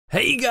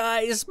Hey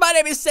guys, my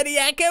name is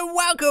Seniac and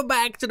welcome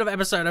back to another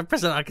episode of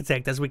Prison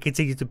Architect as we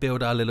continue to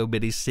build our little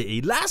mini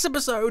city. Last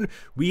episode,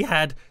 we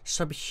had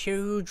some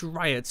huge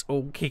riots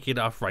all kicking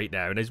off right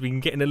now, and as we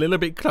can get in a little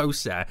bit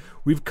closer,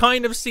 we've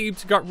kind of seemed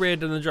to got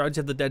rid of the majority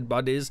of the dead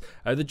bodies.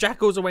 The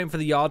jackals are waiting for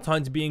the yard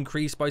time to be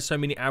increased by so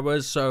many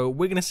hours, so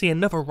we're going to see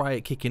another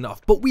riot kicking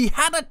off. But we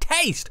had a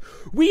taste!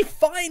 We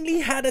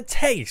finally had a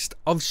taste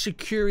of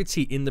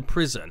security in the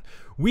prison.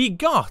 We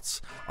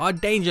got our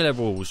danger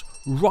levels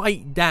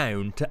right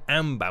down to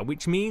amber,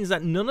 which means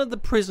that none of the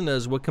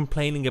prisoners were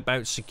complaining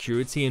about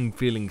security and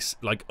feeling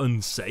like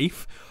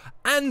unsafe.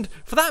 And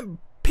for that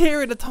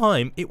period of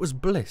time, it was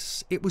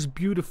bliss. It was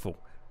beautiful.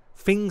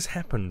 Things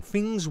happened.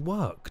 Things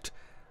worked.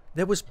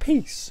 There was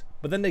peace.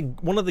 But then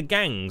one of the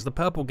gangs, the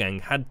purple gang,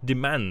 had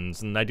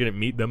demands and they didn't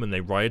meet them and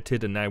they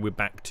rioted, and now we're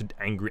back to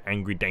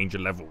angry danger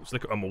levels.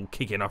 Look at them all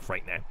kicking off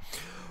right now.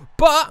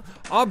 But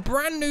our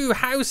brand new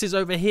houses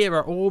over here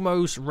are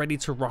almost ready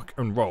to rock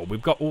and roll.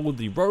 We've got all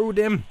the road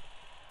in,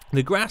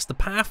 the grass, the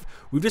path.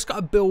 We've just got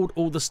to build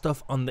all the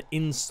stuff on the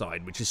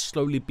inside, which is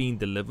slowly being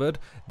delivered.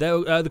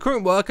 The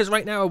current workers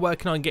right now are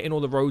working on getting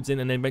all the roads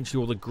in and then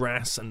eventually all the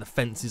grass and the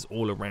fences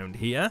all around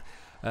here.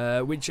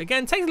 Which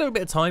again takes a little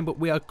bit of time, but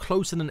we are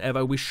closer than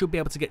ever. We should be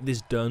able to get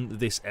this done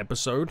this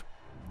episode,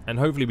 and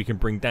hopefully we can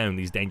bring down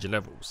these danger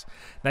levels.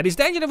 Now these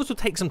danger levels will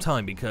take some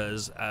time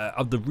because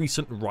of the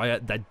recent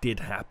riot that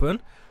did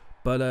happen,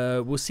 but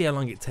we'll see how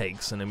long it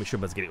takes, and then we should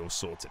be able to get it all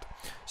sorted.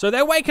 So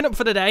they're waking up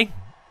for the day.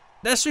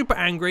 They're super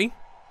angry.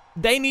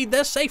 They need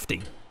their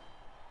safety.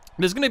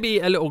 There's going to be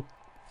a little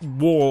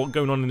war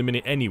going on in a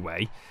minute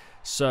anyway.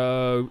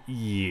 So,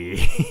 yeah,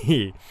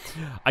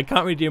 I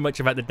can't really do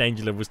much about the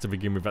danger levels to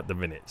begin with at the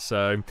minute.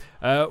 So,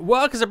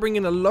 workers are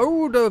bringing a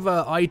load of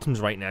items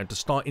right now to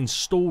start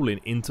installing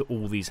into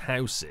all these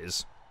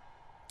houses.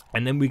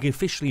 And then we can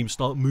officially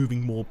start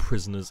moving more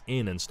prisoners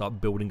in and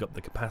start building up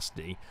the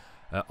capacity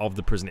of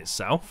the prison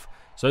itself.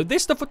 So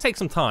this stuff will take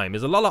some time.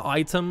 There's a lot of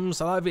items.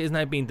 A lot of it is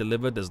now being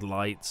delivered. There's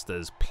lights,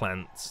 there's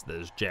plants,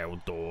 there's jail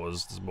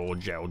doors, there's more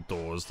jail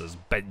doors, there's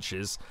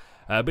benches.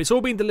 But it's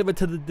all being delivered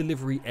to the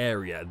delivery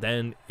area.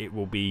 Then it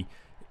will be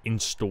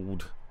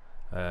installed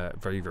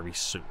very, very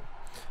soon.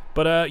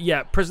 But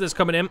yeah, prisoners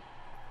coming in.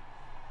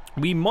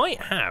 We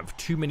might have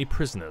too many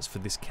prisoners for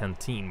this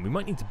canteen. We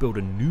might need to build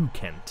a new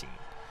canteen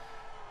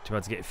to be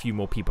able to get a few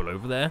more people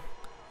over there.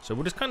 So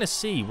we'll just kind of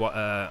see what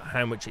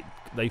how much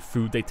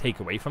food they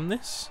take away from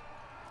this.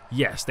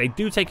 Yes, they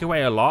do take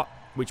away a lot,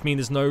 which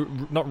means there's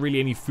not really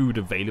any food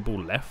available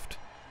left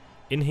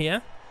in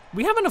here.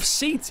 We have enough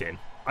seating.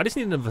 I just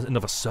need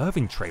another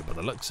serving tray by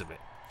the looks of it.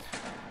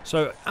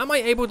 So, am I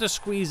able to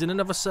squeeze in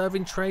another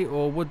serving tray,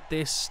 or would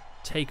this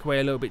take away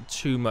a little bit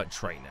too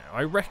much right now?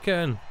 I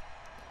reckon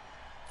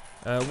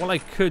what I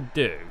could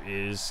do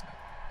is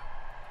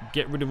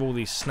get rid of all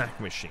these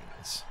snack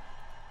machines.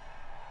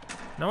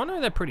 Now, I know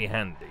they're pretty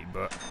handy,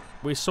 but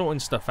we're sorting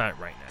stuff out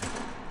right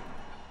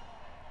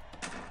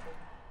now.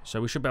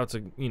 So, we should be able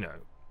to, you know,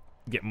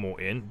 get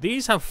more in.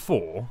 These have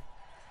 4.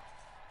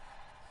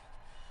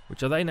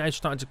 Which, are they now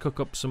starting to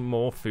cook up some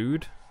more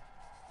food?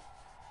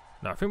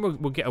 No, I think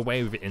we'll get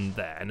away with it in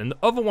there. And then the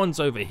other ones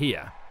over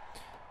here.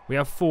 We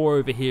have 4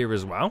 over here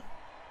as well.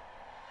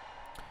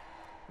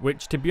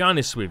 Which, to be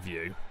honest with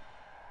you,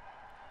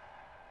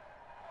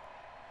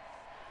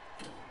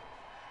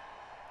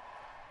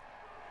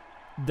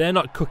 they're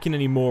not cooking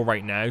anymore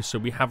right now, so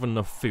we have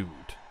enough food.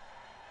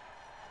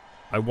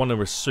 I want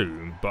to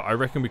assume, but I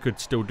reckon we could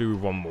still do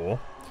one more.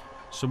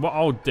 So what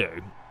I'll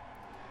do,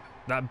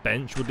 that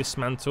bench will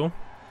dismantle.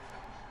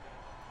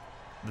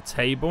 The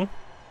table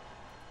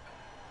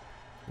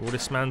will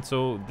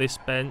dismantle. This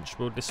bench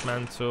will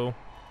dismantle.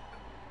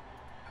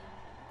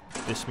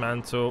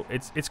 Dismantle.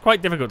 It's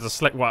quite difficult to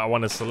select what I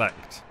want to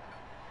select.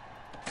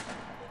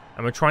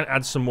 I'm going to try and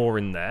add some more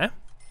in there.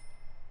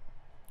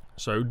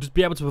 So just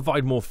be able to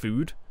provide more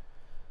food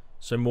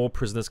so more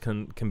prisoners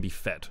can be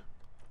fed.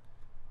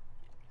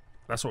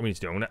 That's what we need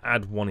to do. I'm going to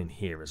add one in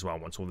here as well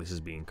once all this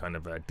is being kind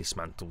of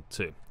dismantled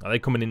too. Are they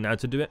coming in now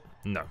to do it?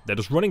 No. They're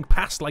just running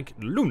past like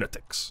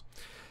lunatics.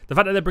 The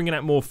fact that they're bringing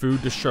out more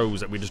food just shows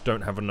that we just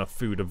don't have enough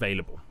food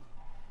available.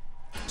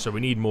 So we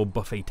need more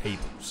buffet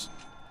tables.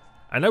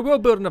 And I will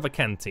build another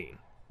canteen.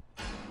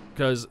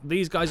 Because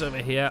these guys over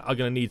here are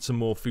going to need some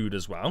more food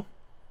as well.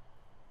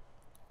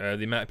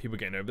 The amount of people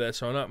getting over there.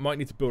 So I might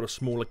need to build a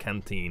smaller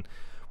canteen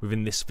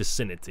within this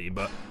vicinity.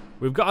 But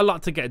we've got a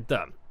lot to get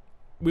done.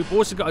 We've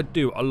also got to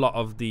do a lot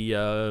of the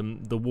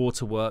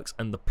waterworks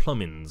and the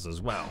plumbings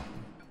as well.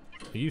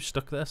 Are you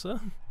stuck there, sir?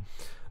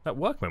 That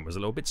workman was a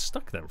little bit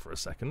stuck then for a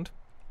second.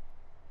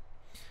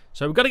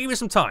 So we've got to give it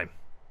some time.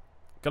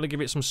 Got to give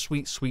it some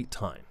sweet, sweet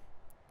time.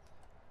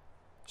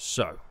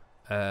 So,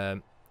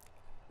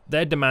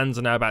 their demands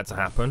are now about to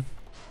happen.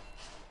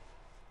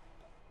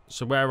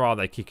 So where are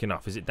they kicking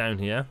off? Is it down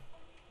here?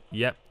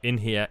 Yep, in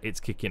here it's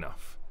kicking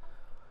off.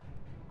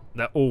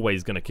 They're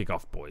always going to kick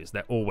off, boys.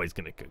 They're always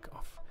going to kick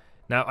off.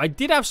 Now, I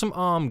did have some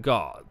armed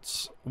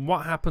guards.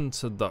 What happened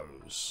to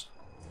those?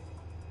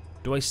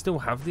 Do I still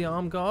have the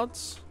armed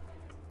guards?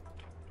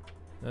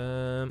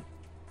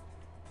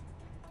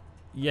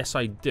 Yes,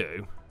 I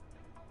do.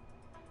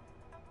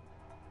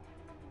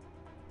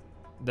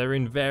 They're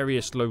in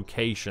various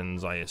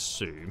locations, I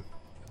assume.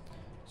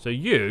 So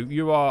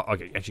you are...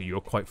 Okay, actually,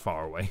 you're quite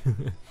far away.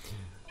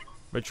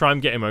 But try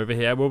and get him over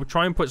here. We'll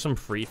try and put some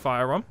free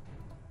fire on.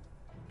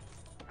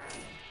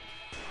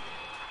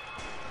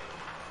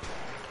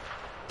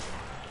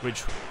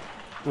 Which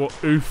will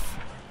oof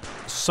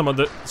some of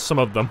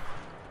them.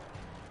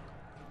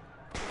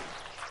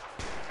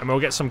 And we'll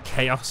get some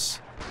chaos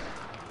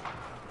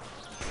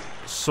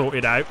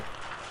sorted out.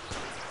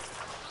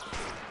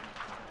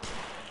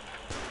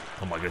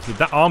 Oh my goodness,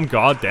 that armed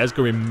guard there's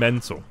going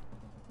mental.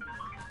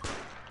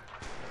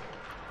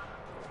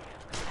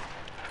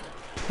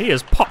 He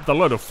has popped a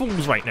load of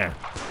fools right now.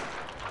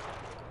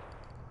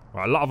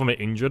 Right, a lot of them are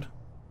injured.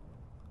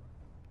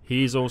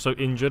 He's also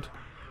injured.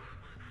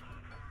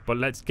 But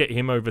let's get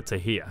him over to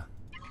here.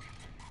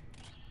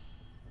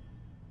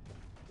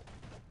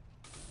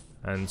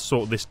 And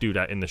sort this dude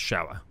out in the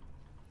shower.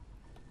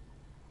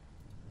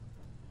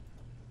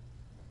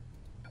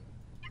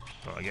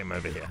 Oh, I'll get him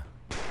over here.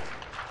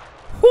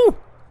 Whew!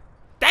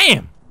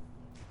 Damn!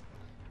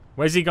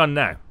 Where's he gone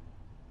now?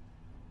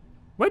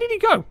 Where did he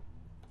go?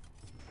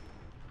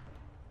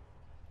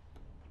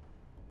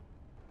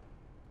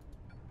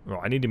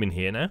 Right, I need him in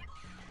here now.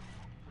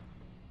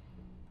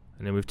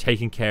 And then we've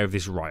taken care of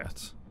this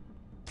riot.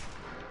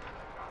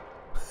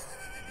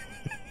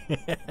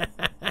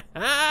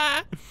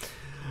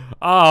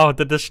 Oh,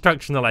 the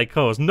destruction that I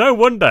caused. No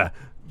wonder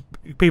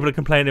people are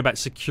complaining about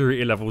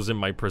security levels in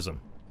my prison.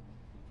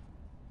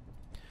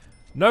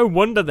 No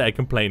wonder they're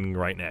complaining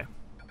right now.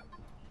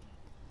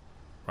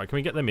 Right, can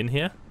we get them in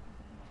here?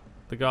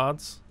 The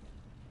guards?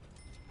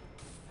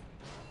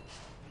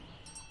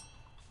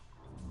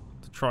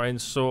 To try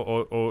and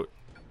sort or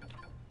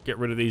get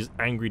rid of these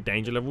angry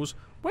danger levels.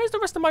 Where's the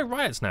rest of my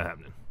riots now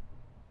happening?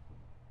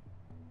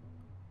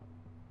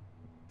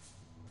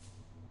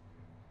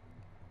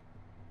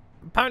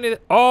 Apparently,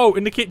 oh,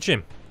 in the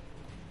kitchen.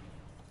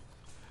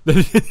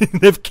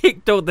 They've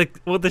kicked all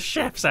the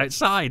chefs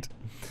outside.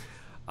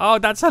 Oh,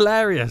 that's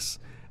hilarious.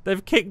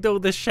 They've kicked all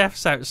the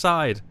chefs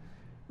outside.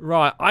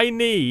 Right, I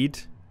need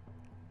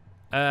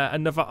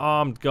another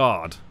armed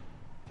guard.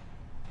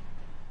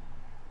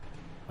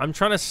 I'm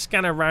trying to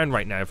scan around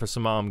right now for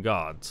some armed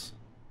guards.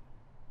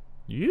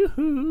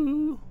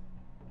 Yoo-hoo!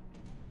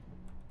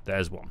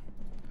 There's one.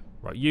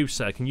 Right, you,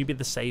 sir, can you be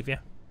the saviour?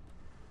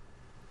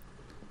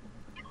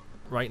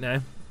 Right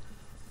now.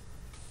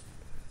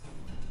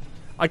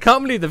 I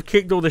can't believe they've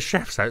kicked all the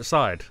chefs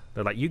outside.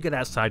 They're like, you get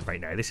outside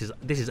right now. This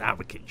is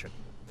our kitchen.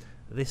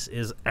 This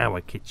is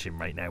our kitchen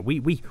right now.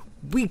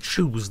 We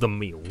choose the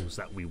meals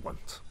that we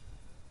want.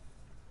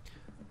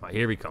 Right,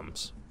 here he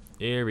comes.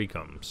 Here he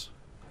comes.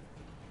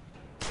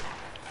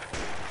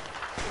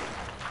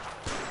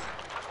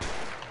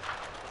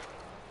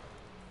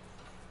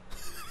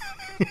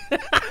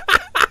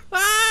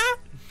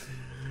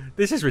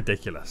 This is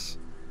ridiculous.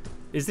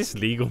 Is this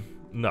legal?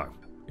 No,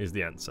 is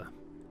the answer.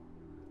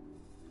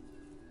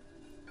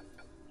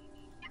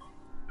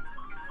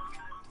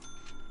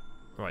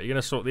 Right, you're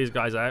gonna sort these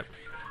guys out.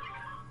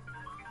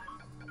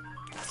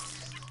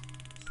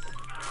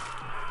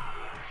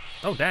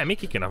 Oh damn, he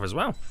kicking off as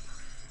well.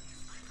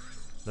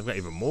 They've got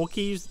even more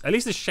keys. At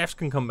least the chefs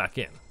can come back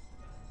in.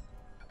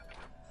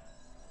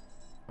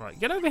 Right,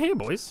 get over here,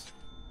 boys.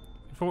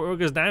 Before it all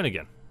goes down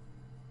again.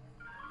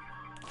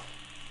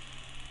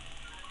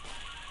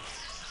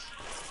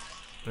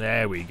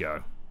 There we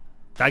go.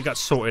 That got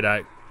sorted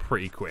out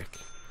pretty quick.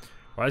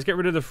 Right, let's get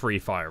rid of the free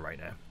fire right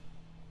now.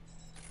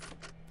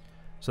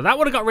 So that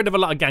would have got rid of a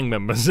lot of gang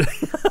members.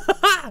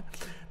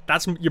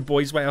 That's your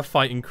boy's way of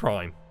fighting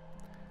crime.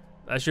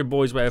 That's your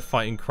boy's way of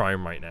fighting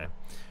crime right now.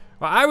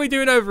 Right, how are we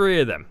doing over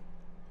here then?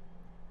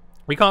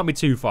 We can't be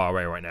too far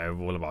away right now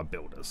with all of our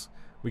builders.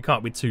 We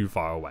can't be too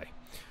far away.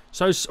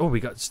 So, oh,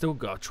 we still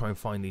got to try and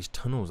find these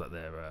tunnels that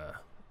they're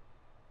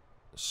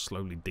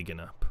slowly digging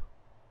up.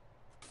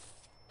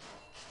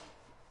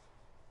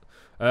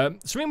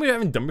 Something we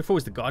haven't done before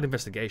is the guard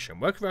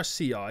investigation. Work with our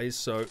CIs,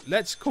 so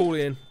let's call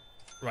in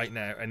right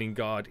now and in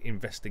guard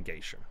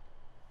investigation.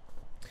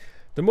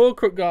 The more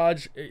crook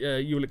guards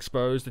you will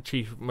expose, the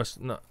chief must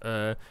not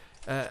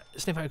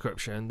sniff out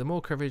corruption. The more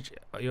coverage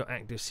your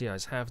active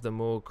CIs have, the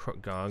more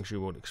crook guards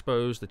you will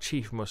expose. The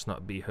chief must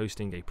not be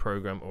hosting a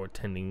program or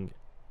attending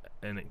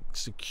an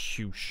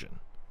execution.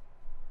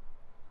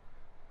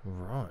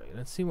 Right,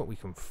 let's see what we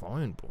can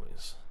find,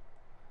 boys.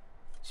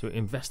 So we're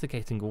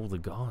investigating all the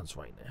guards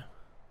right now.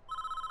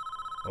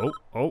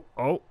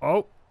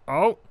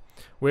 Oh.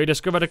 We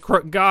discovered a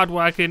crook guard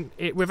working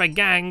with a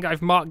gang.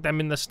 I've marked them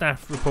in the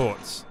staff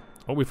reports.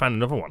 Oh, we found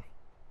another one.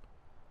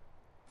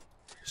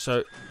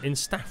 So, in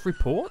staff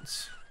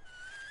reports?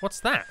 What's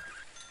that?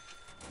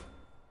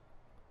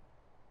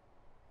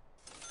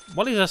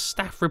 What is a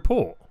staff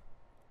report?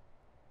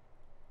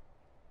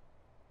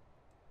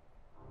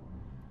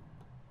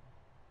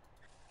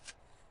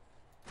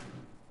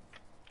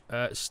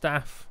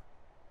 Staff.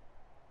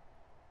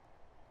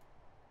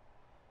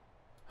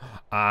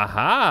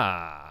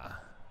 Aha!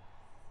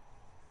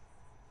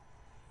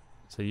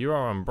 So you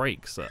are on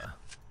break, sir.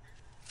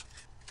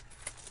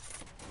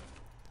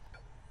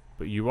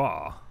 But you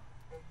are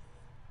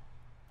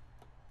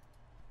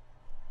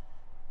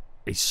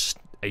is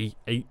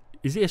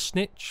he a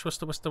snitch? What's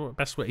the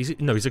best way? Is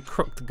it? No, he's a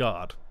crooked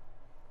guard.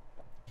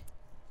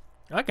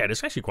 Okay,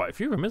 there's actually quite a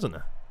few of them, isn't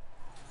there?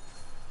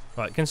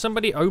 Right, can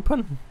somebody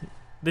open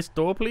this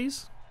door,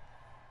 please?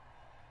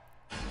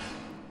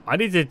 I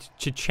needed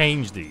to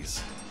change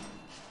these,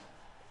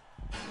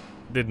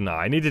 didn't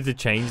I? I needed to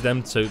change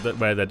them so that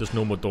where they're just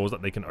normal doors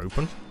that they can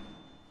open.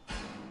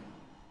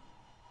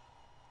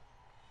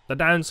 The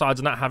downsides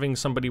of not having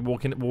somebody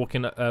working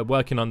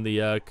on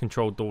the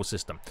controlled door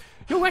system.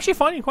 You're actually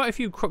finding quite a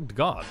few crooked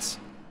guards.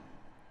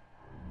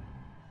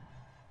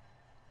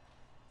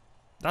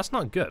 That's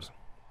not good.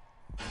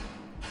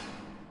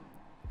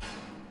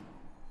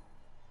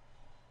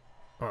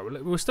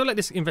 Alright, we'll still let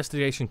this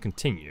investigation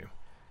continue.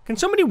 Can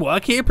somebody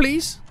work here,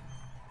 please?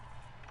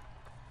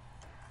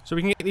 So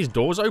we can get these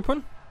doors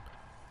open?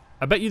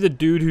 I bet you the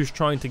dude who's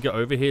trying to get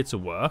over here to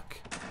work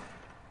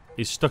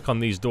is stuck on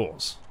these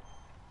doors.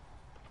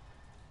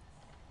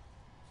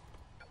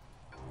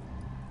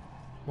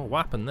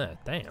 What happened there?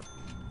 Damn.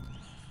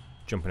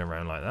 Jumping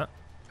around like that.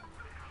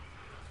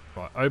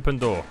 Right, open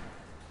door.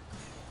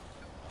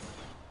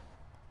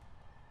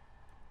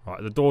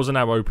 Right, the doors are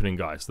now opening,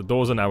 guys. The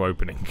doors are now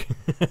opening.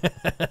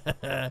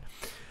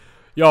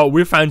 Yo,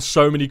 we've found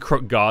so many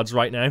crook guards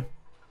right now.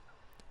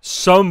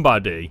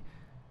 Somebody.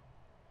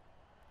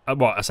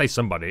 Well, I say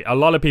somebody. A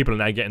lot of people are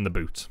now getting the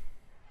boot.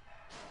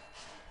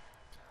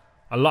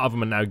 A lot of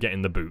them are now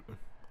getting the boot.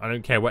 I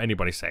don't care what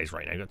anybody says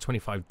right now. We've got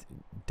 25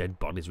 dead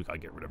bodies we got to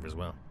get rid of as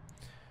well.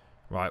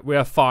 Right, we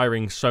are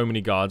firing so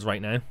many guards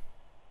right now.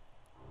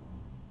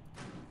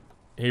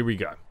 Here we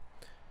go.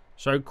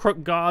 So,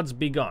 crook guards,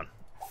 be gone.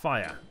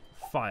 Fire.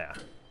 Fire.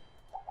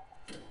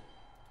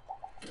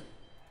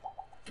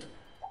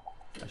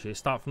 Actually,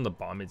 start from the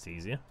bottom, it's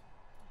easier.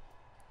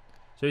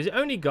 So is it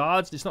only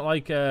guards? It's not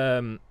like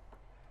any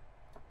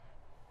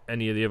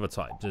of the other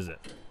types, is it?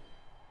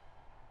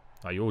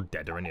 Oh, you're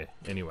dead, aren't you?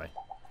 Anyway.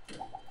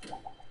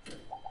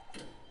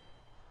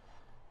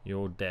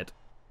 You're dead.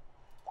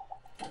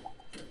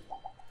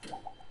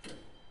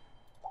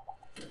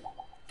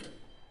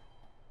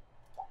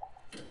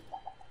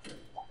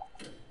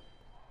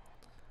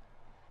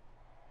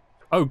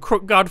 Oh,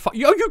 crook guard fight.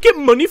 Yo, you get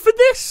money for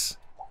this?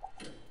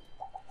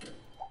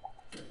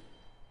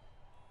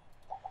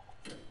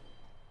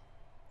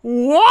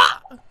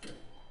 What?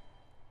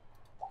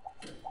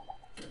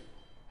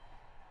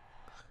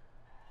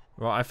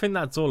 Right, I think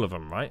that's all of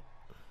them, right?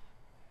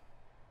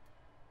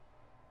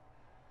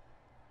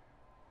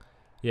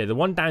 Yeah, the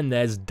one down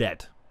there's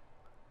dead.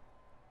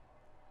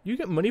 You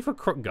get money for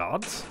crook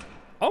guards?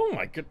 Oh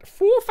my god,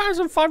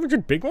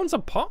 4,500 big ones a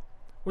pop?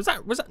 Was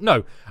that?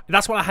 No,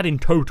 that's what I had in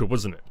total,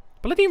 wasn't it?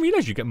 But I didn't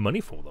realize you get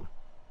money for them.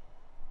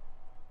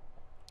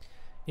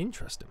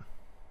 Interesting.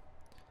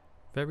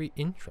 Very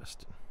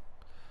interesting.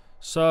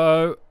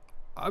 So,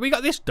 we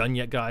got this done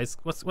yet, guys?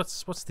 What's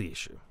the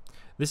issue?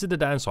 This is the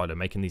downside of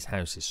making these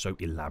houses so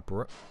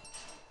elaborate.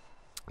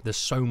 There's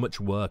so much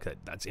work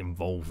that's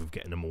involved with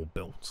getting them all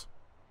built.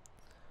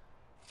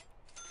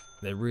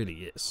 There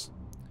really is.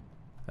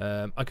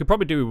 I could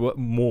probably do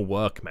more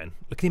work, man.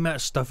 Look at the amount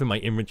of stuff in my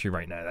inventory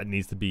right now that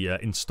needs to be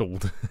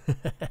installed.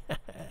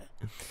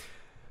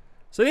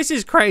 So this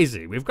is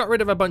crazy. We've got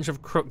rid of a bunch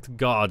of crooked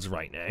guards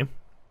right now.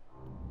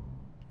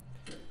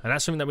 And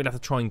that's something that we'd have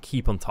to try and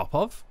keep on top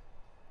of.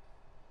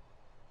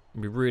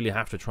 We really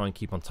have to try and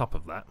keep on top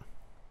of that.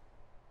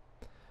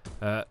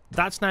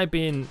 That's now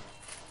been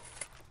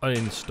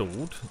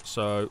uninstalled.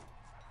 So,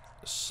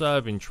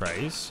 serving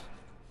trays.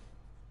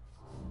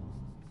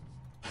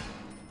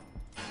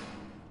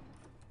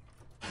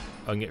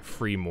 I can get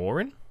 3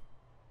 more in.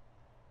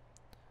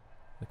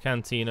 The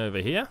canteen over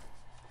here.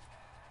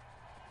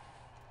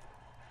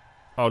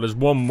 Oh, there's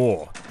one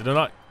more. Did I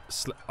not?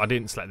 I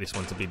didn't select this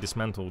one to be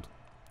dismantled.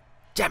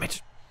 Damn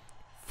it!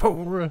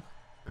 Fool!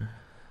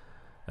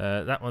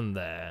 That one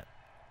there.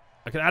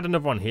 I could add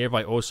another one here if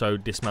I also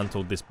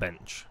dismantled this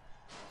bench.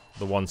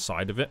 The one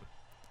side of it.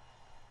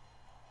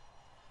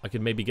 I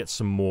could maybe get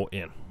some more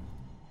in.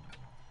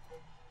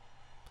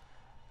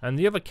 And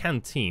the other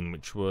canteen,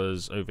 which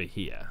was over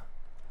here.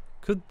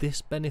 Could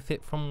this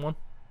benefit from one?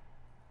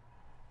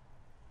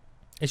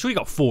 It's really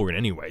got 4 in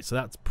anyway, so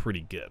that's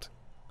pretty good.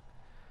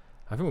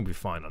 I think we'll be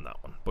fine on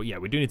that one. But yeah,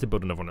 we do need to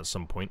build another one at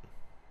some point.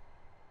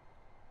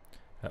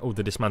 Oh,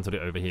 they dismantled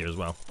it over here as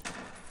well.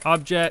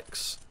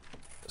 Objects.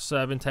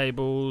 Serving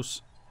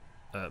tables.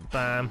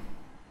 Bam.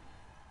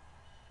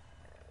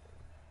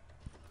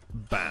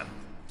 Bam.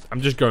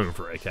 I'm just going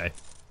for it, okay?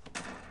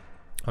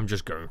 I'm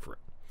just going for it.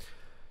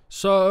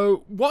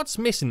 So, what's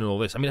missing in all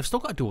this? I mean, I've still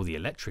got to do all the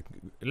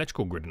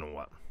electrical grid and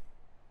all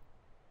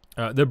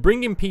that. They're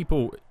bringing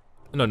people...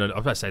 No, I was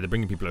about to say they're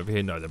bringing people over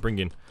here. No, they're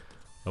bringing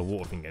a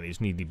water thing, and it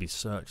just needs to be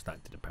searched.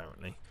 That did,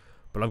 apparently.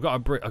 But I've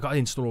got to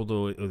install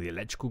all the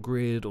electrical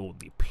grid, all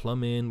the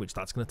plumbing, which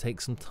that's going to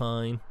take some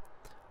time.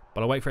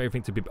 But I'll wait for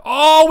everything to be...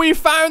 Oh, we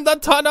found the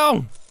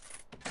tunnel!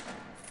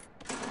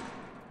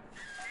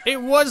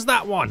 It was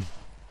that one.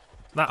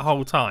 That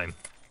whole time.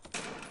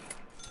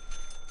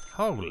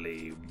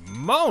 Holy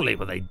moly,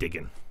 were they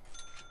digging.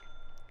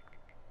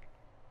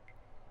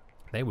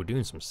 They were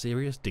doing some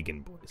serious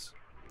digging, boys.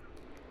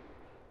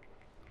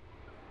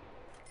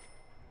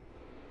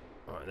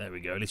 Alright, there we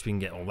go. At least we can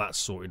get all that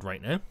sorted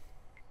right now.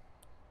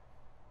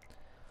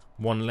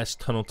 One less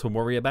tunnel to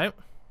worry about.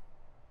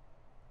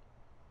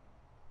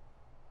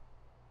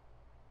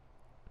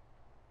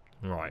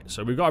 Right,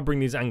 so we've got to bring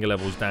these anger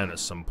levels down at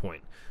some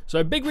point.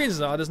 So big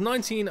reasons are there's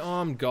 19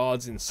 armed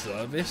guards in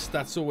service.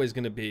 That's always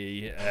going to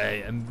be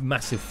a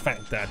massive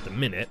factor at the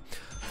minute.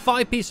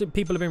 5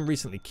 people have been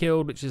recently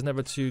killed, which is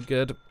never too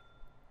good.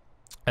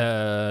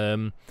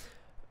 A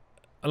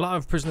lot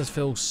of prisoners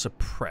feel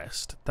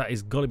suppressed. That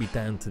is got to be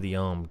down to the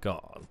armed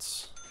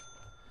guards.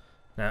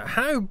 Now,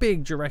 how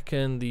big do you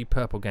reckon the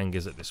purple gang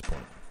is at this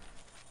point?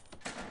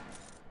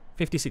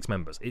 56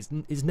 members.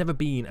 It's never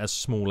been as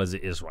small as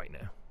it is right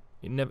now.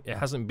 It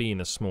hasn't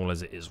been as small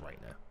as it is right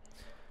now.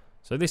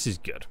 So this is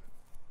good.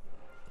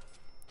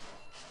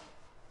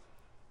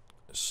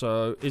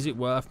 So is it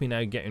worth me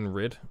now getting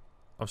rid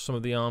of some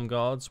of the armed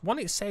guards? One,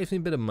 it saves me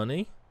a bit of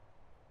money.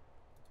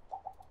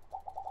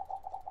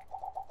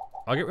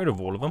 I'll get rid of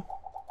all of them.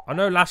 I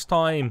know last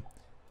time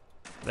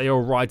they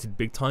all righted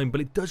big time,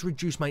 but it does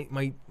reduce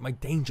my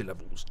danger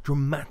levels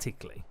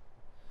dramatically.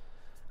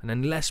 And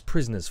then less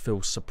prisoners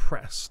feel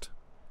suppressed.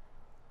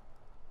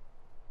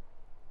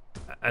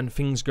 And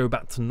things go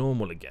back to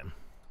normal again.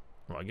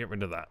 Right, get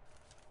rid of that.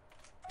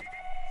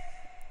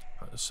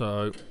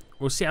 So,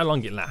 we'll see how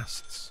long it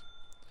lasts.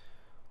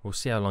 We'll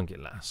see how long it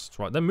lasts.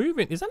 Right, they're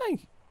moving. Is that a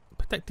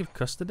protective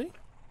custody?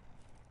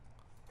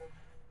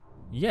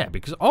 Yeah,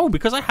 because... Oh,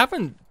 because I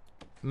haven't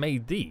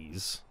made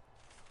these.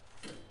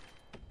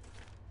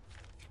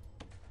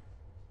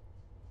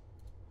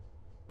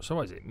 So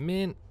what is it?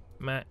 Min,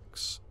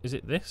 max... Is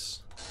it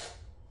this?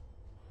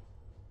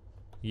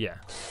 Yeah.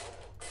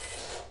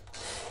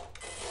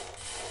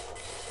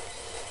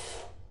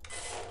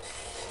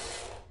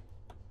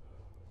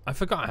 I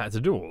forgot I had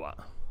to do all that.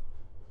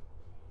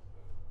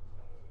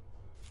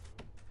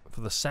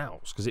 For the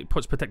cells, because it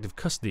puts protective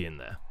custody in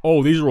there.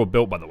 Oh, these are all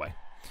built, by the way.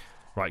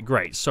 Right,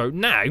 great. So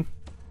now,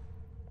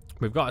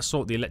 we've got to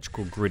sort the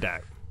electrical grid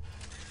out.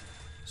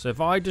 So if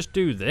I just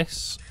do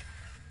this,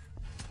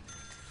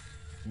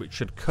 which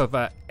should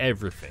cover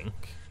everything.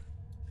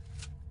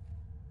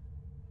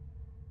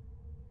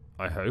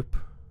 I hope.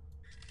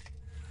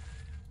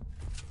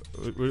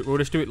 We'll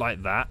just do it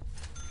like that.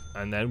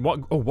 And then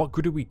what? Oh, what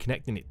grid are we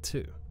connecting it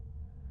to?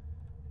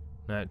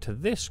 Now, to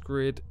this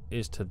grid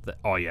is to the...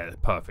 Oh, yeah,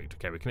 perfect.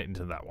 Okay, we're connecting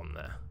to that one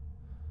there.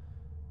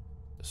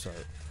 So,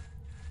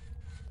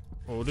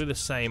 we'll do the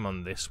same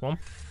on this one.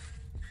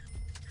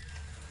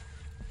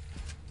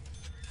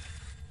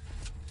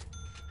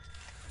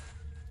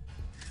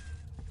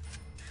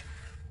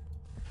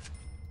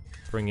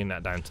 Bringing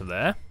that down to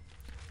there.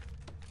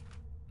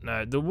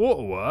 Now, the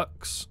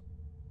waterworks...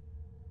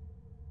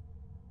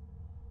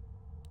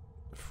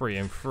 3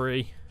 and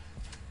 3.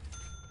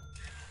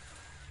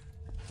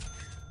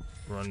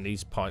 Run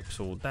these pipes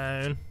all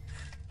down.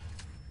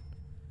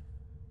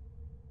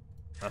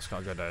 That's got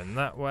to go down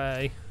that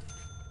way.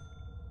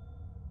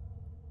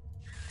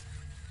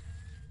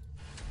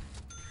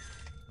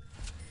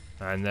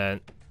 And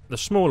then the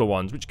smaller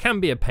ones, which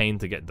can be a pain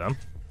to get done.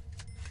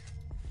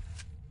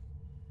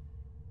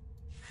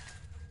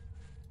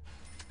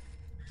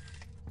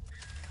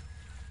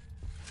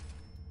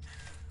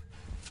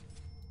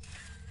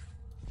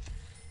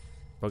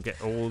 We'll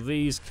get all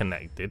these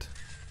connected.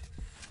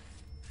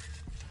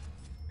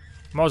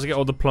 Might as well get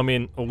all the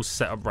plumbing all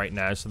set up right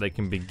now so they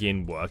can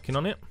begin working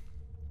on it.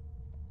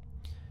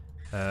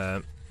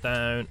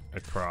 Down,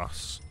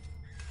 across.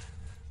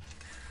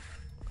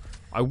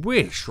 I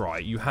wish,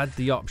 right, you had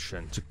the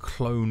option to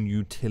clone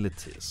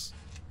utilities.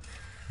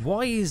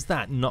 Why is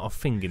that not a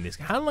thing in this?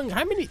 How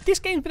many? This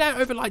game's been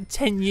out over like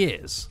 10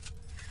 years.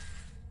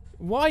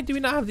 Why do we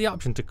not have the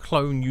option to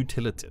clone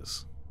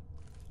utilities?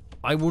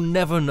 I will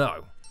never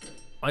know.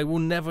 I will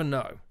never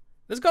know.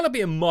 There's got to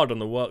be a mod on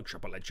the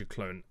workshop that lets you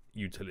clone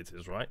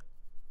utilities, right?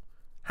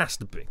 Has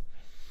to be.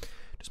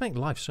 Just make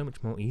life so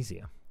much more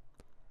easier.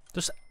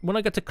 Just when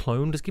I get to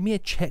clone, just give me a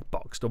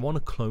checkbox. Do I want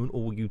to clone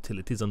all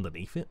utilities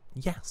underneath it?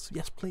 Yes,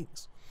 yes,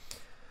 please.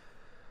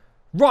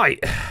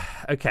 Right,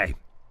 okay.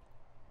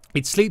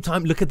 It's sleep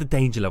time. Look at the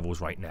danger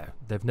levels right now.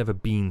 They've never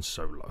been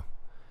so low.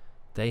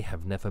 They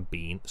have never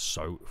been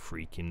so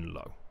freaking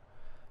low.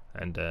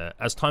 And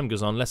as time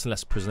goes on, less and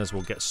less prisoners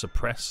will get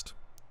suppressed.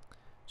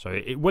 So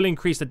it will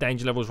increase the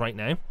danger levels right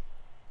now.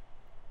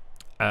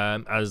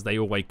 As they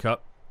all wake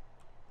up.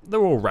 They're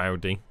all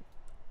rowdy.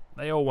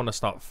 They all want to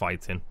start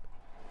fighting.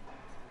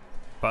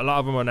 But a lot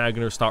of them are now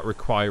going to start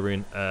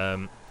requiring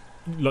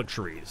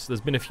luxuries.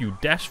 There's been a few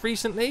deaths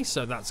recently,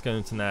 so that's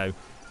going to now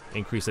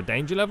increase the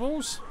danger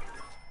levels.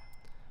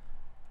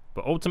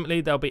 But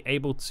ultimately, they'll be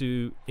able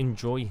to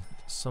enjoy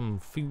some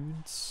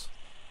foods.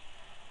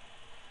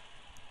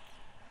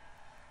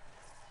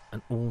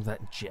 and all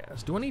that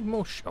jazz. Do I need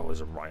more? Oh,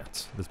 there's a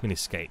riot. There's been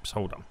escapes.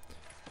 Hold on.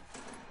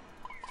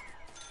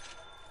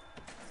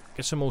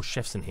 Get some more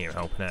chefs in here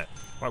helping out.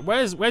 Right,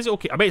 where's it all?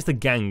 I bet it's the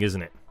gang,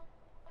 isn't it?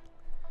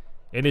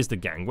 It is the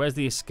gang. Where's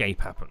the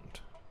escape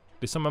happened?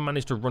 Did someone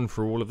manage to run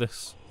through all of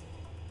this?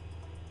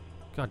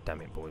 God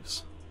damn it,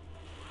 boys.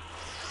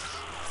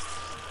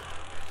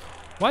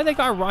 Why they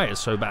got riots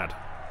so bad?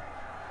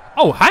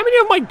 Oh, how many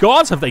of my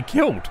guards have they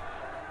killed?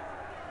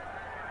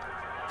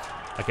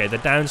 Okay, the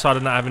downside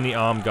of not having the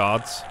armed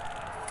guards.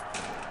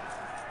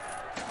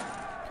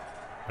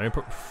 Let me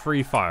put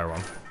free fire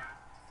on.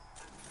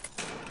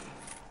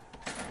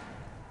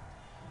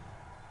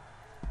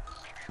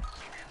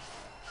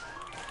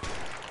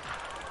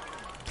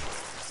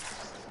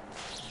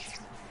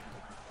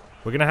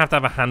 We're going to have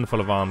a handful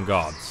of armed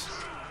guards.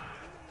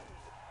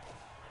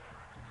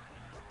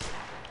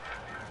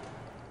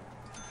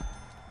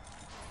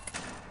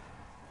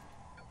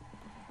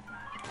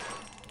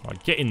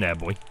 Right, get in there,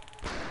 boy.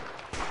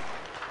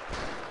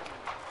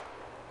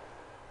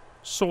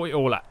 Sort it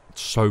all out.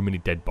 So many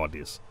dead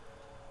bodies.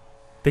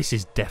 This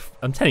is Death.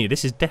 I'm telling you,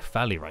 this is Death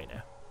Valley right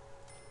now.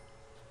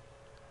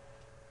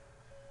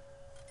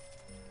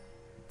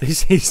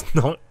 This is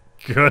not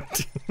good.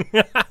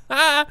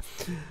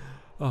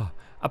 Oh,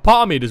 a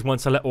part of me just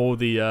wants to let all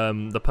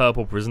the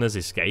purple prisoners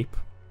escape.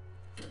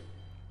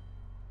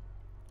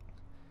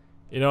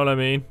 You know what I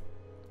mean?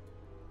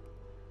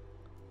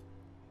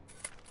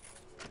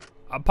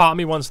 A part of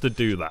me wants to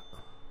do that.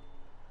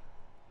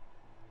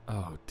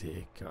 Oh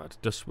dear God!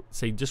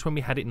 Just when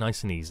we had it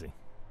nice and easy.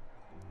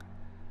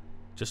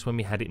 Just when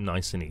we had it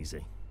nice and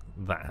easy,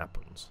 that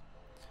happens.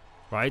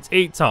 Right, it's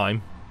eat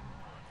time.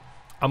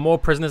 Are more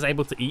prisoners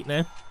able to eat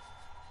now?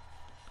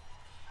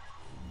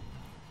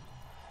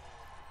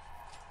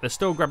 They're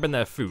still grabbing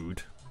their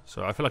food,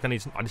 so I feel like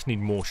I just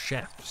need more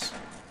chefs.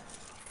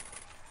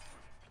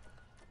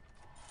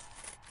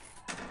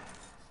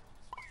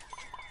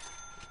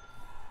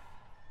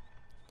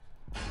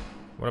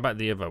 What about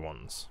the other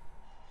ones?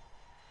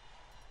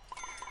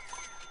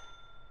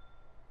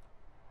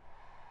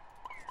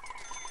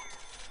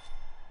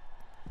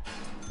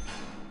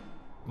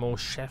 More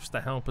chefs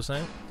to help us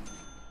out.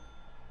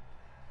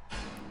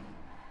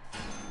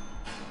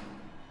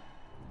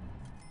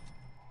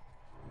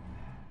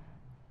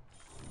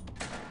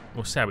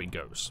 We'll see how it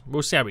goes.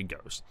 We'll see how it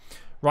goes.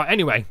 Right,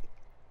 anyway.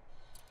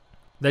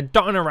 They're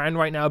dotting around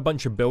right now, a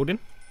bunch of building.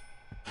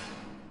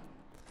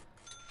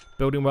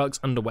 Building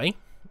work's underway.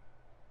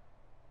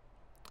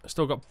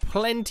 Still got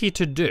plenty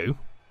to do.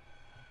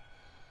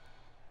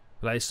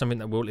 But that is something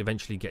that will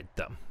eventually get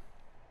done.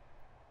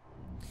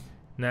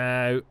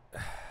 Now,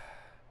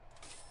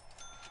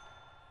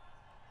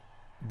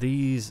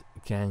 these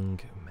gang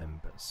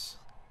members.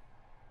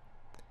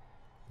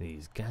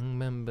 These gang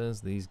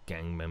members, these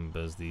gang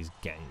members, these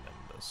gang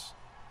members.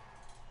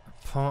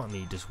 A part of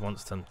me just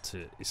wants them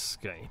to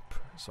escape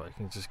so I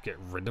can just get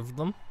rid of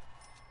them.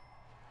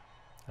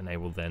 And they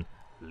will then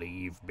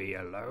leave me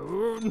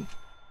alone.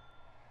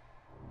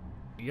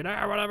 You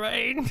know what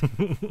I mean?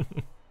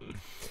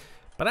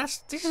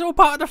 But this is all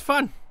part of the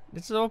fun.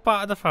 This is all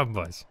part of the fun,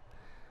 boys.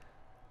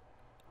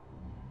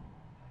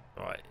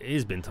 Right,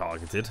 he's been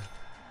targeted.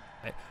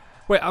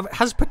 Wait,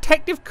 has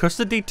protective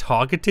custody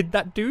targeted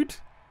that dude?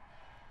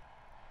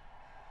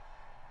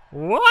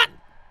 What?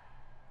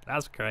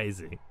 That's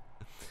crazy.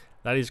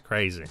 That is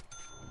crazy.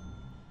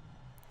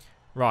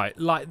 Right,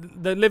 like,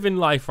 they're living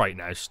life right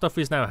now. Stuff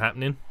is now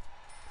happening.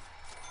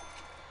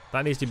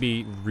 That needs to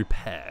be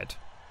repaired.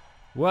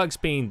 Work's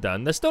being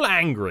done. They're still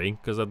angry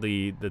because of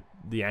the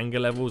anger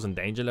levels and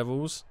danger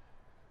levels.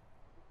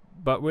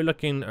 But we're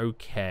looking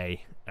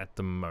okay at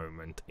the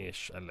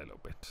moment-ish, a little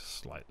bit.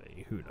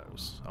 Slightly. Who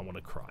knows? I want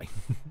to cry.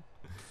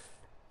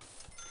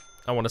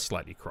 I want to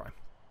slightly cry.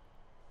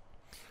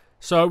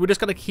 So we're just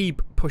going to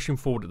keep pushing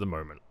forward at the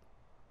moment.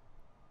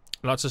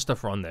 Lots of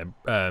stuff are on their,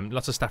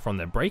 lots of staff are on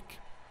their break.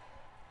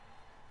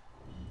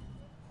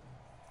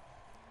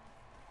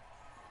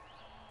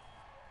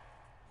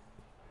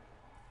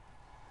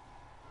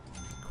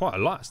 Quite a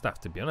lot of staff,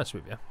 to be honest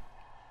with you.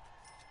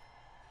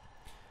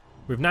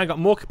 We've now got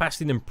more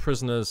capacity than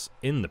prisoners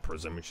in the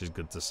prison, which is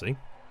good to see.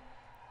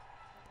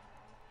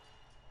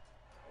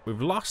 We've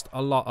lost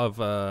a lot of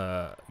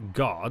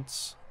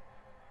guards.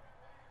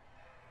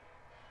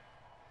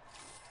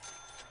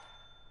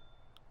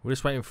 We're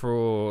just waiting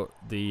for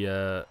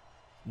the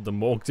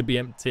morgue to be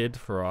emptied,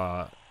 for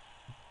our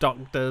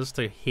doctors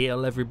to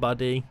heal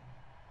everybody.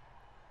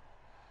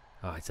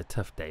 Oh, it's a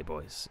tough day,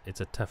 boys. It's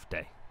a tough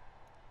day.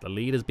 The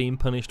leader's being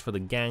punished for the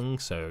gang,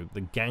 so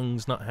the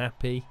gang's not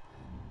happy.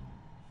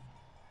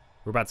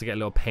 We're about to get a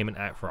little payment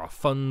out for our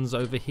funds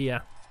over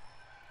here.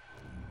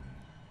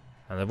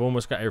 And they've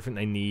almost got everything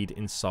they need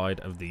inside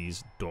of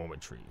these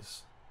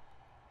dormitories.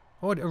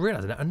 Oh, I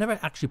realised that I never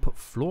actually put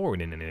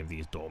flooring in any of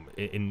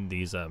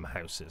these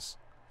houses.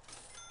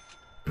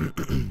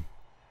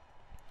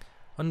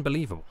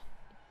 Unbelievable.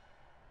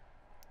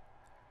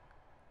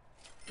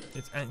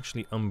 It's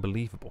actually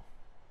unbelievable.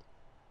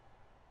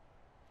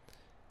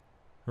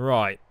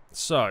 Right,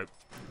 so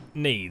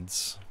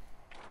needs.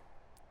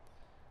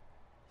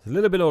 It's a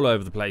little bit all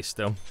over the place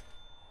still.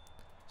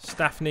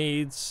 Staff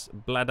needs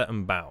bladder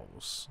and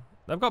bowels.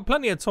 They've got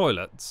plenty of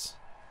toilets.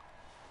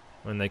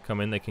 When they come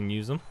in, they can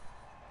use them.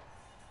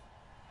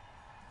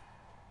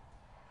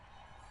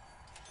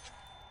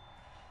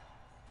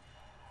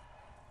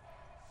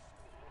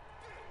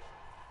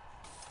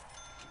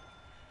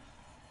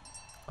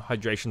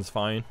 Hydration's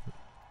fine.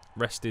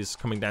 Rest is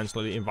coming down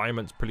slowly.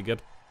 Environment's pretty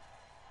good.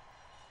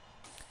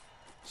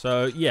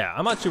 So, yeah,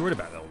 I'm actually worried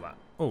about all that.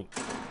 Oh,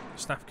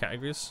 staff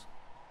categories.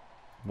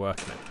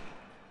 Working it.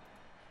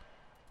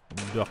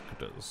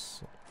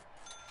 Doctors.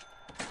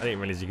 I didn't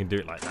realize you can do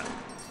it like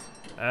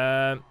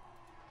that.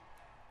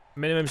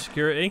 Minimum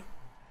security.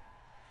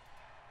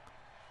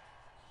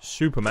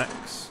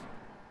 Supermax.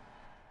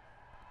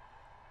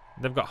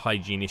 They've got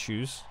hygiene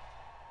issues.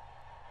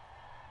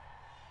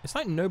 It's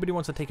like nobody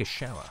wants to take a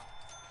shower.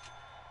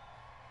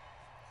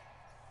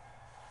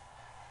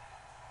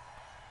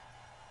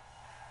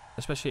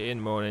 Especially in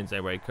mornings, they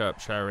wake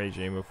up, shower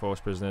regime will force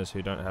prisoners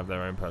who don't have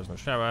their own personal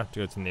shower to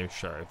go to the nearest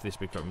shower. If this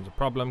becomes a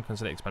problem,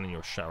 consider expanding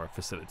your shower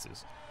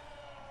facilities.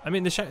 I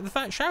mean, the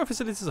shower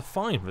facilities are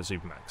fine for the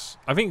Supermax.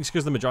 I think it's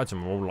because the majority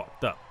of them are all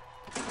locked up.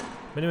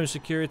 Minimum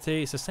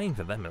security, it's the same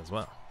for them as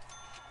well.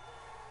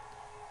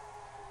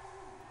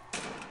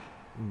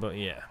 But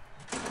yeah.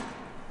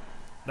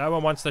 No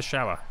one wants the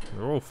shower.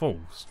 They're all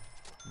fools.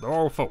 They're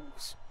all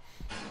fools.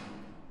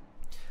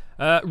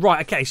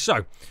 Right, okay,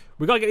 so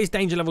we've got to get these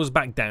danger levels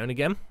back down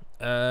again.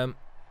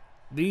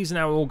 These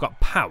now all got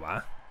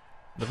power.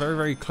 They're very,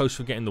 very close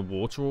for getting the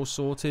water all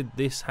sorted.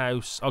 This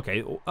house...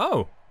 Okay,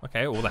 oh,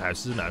 okay, all the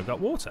houses have now got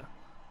water.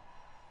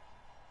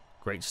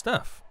 Great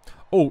stuff.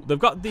 Oh, they've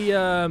got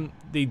the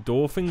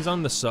door things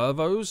on, the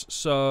servos.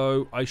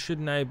 So I should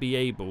now be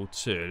able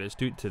to... Let's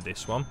do it to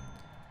this one.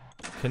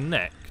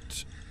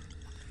 Connect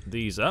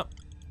these up.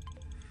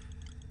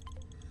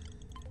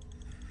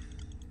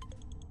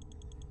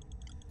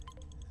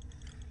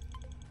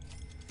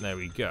 There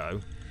we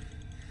go.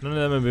 None of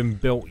them have been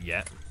built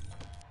yet.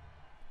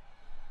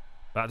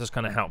 That just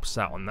kind of helps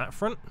out on that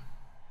front.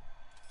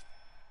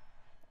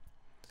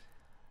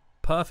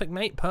 Perfect,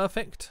 mate.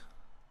 Perfect.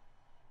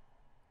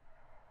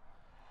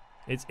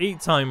 It's eat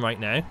time right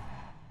now.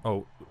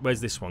 Oh, where's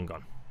this one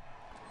gone?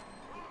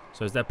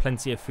 So is there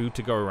plenty of food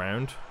to go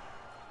around?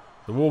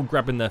 They're all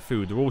grabbing their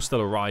food. They're all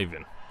still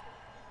arriving.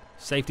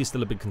 Safety's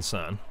still a big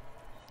concern.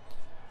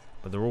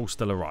 But they're all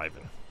still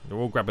arriving. They're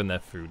all grabbing their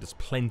food. There's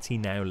plenty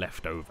now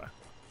left over.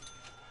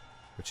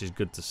 Which is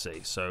good to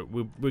see. So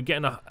we're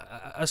getting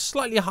a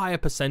slightly higher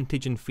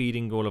percentage in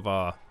feeding all of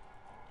our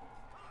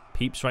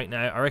peeps right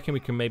now. I reckon we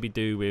can maybe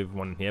do with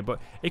one here.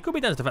 But it could be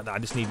down to the fact that I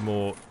just need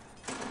more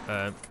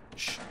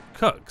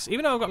cooks.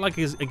 Even though I've got like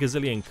a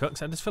gazillion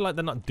cooks, I just feel like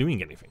they're not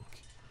doing anything.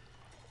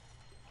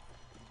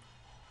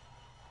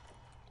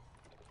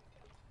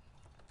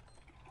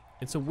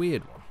 It's a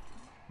weird one.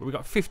 But we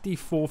got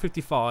 54,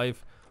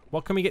 55.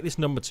 What can we get this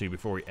number to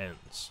before it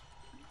ends?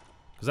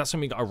 Because that's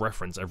something we got to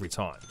reference every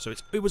time. So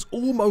it was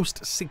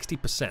almost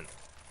 60%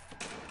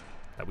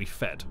 that we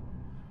fed.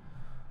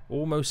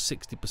 Almost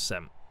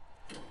 60%.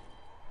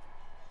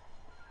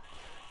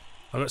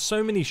 I've got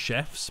so many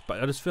chefs,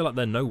 but I just feel like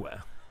they're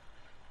nowhere.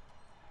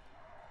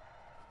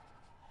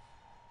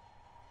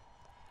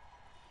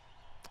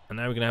 And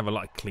now we're going to have a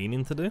lot of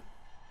cleaning to do.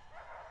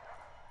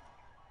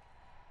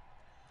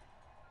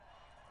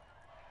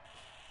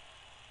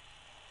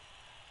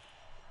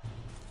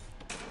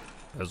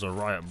 There's a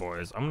riot,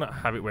 boys. I'm going to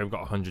have it where we've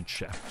got 100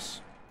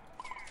 chefs.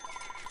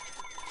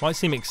 Might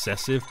seem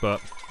excessive, but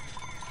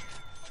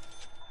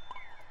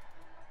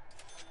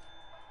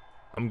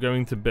I'm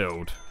going to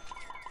build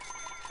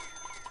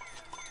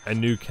a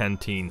new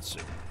canteen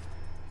soon.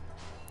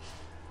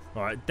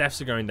 Alright,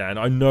 deaths are going down.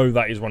 I know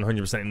that is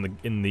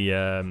 100% in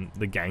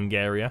the gang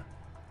area.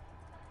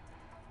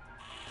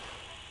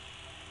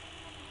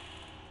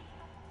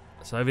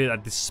 So hopefully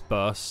that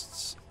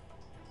dispersed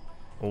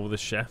all the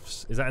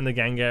chefs. Is that in the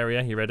gang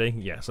area? You ready?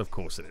 Yes, of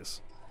course it is.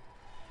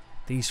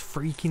 These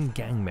freaking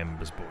gang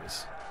members,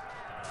 boys.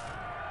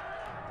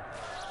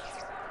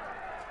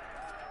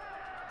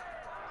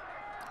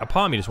 A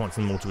part of me just wants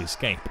them all to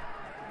escape.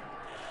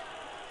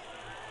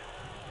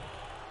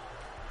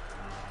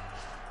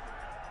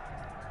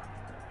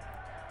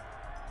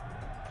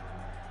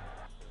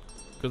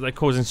 Because they're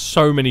causing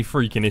so many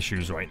freaking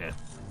issues right now.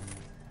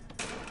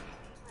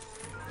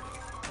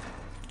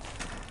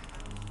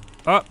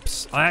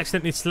 Oops, I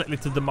accidentally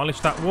selected to demolish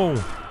that wall.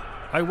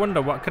 I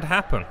wonder what could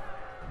happen.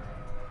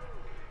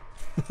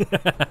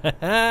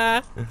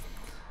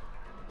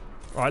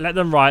 Right, let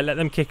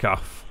them kick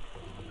off.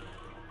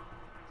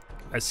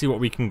 Let's see what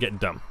we can get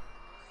done.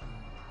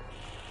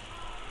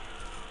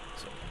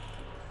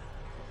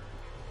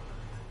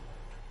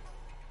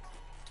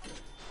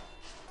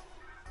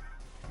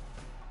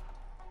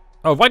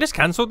 Oh, have I just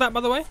cancelled that, by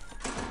the way?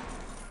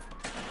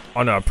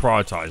 Oh no, I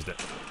prioritised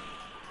it.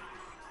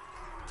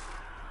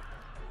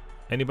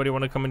 Anybody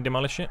want to come and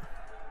demolish it?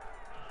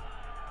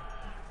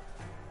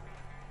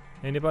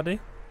 Anybody?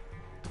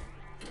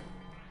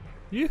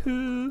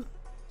 Yoo-hoo!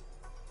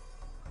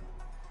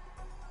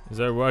 Is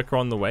there a worker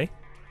on the way?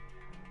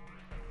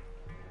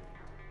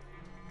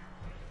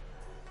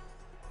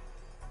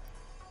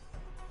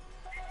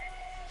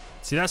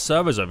 See, that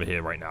server's over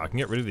here right now. I can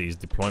get rid of these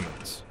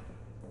deployments.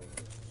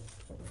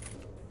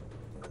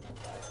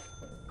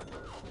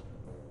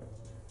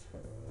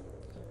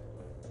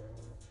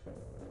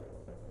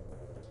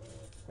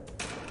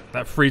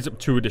 That frees up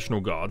 2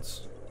 additional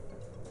guards.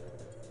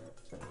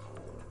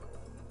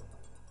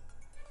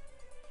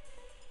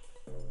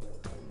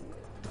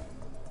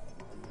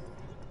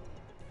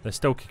 They're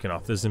still kicking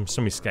off. There's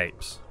some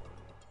escapes.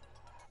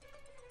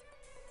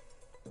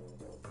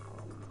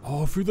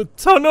 Oh, through the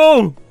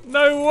tunnel!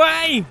 No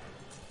way!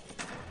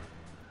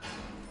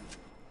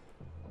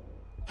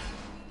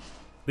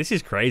 This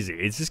is crazy.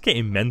 It's just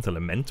getting mental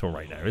and mental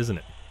right now, isn't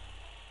it?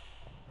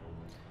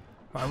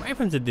 Right, I'm waiting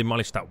for them to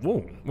demolish that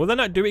wall. Will they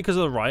not do it because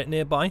of the riot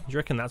nearby? Do you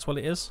reckon that's what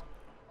it is?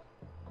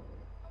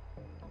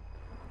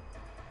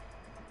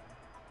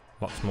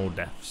 Lots more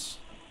deaths.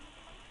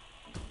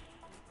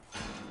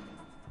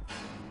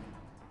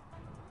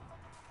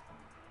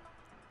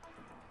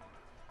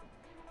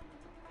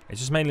 It's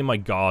just mainly my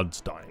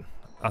guards dying.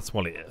 That's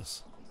what it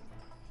is.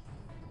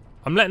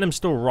 I'm letting them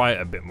still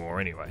riot a bit more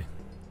anyway.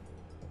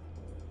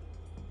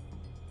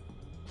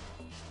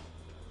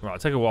 Right, it'll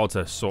take a while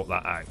to sort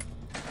that out.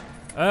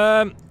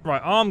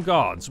 Right, armed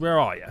guards, where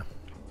are you?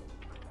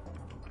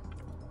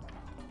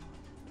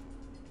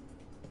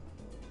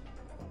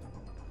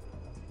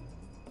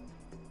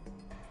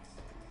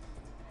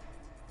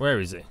 Where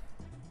is he?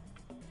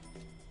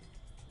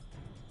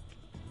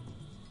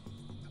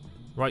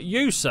 Right,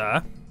 you,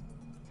 sir.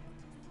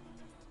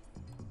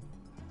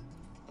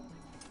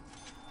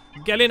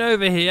 Get in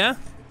over here.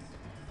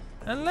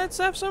 And let's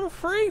have some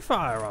free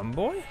fire on,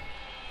 boy.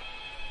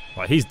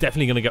 Right, he's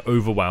definitely going to get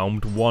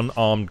overwhelmed. 1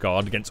 armed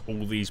guard against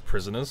all these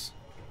prisoners.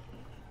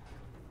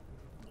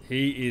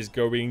 He is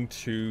going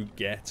to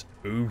get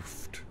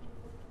oofed.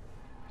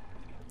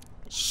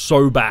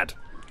 So bad.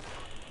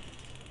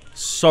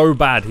 So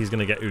bad he's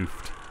going to get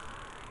oofed.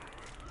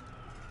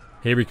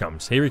 Here he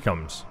comes. Here he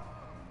comes.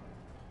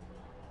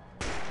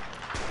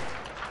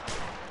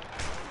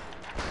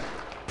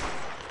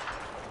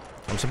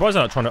 I'm surprised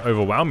they're not trying to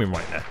overwhelm him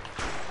right now.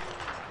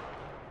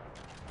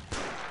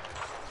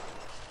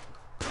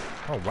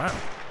 Oh, wow.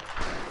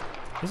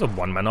 There's a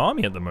 1-man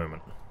army at the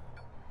moment.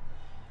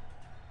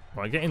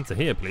 Right, get into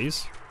here,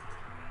 please.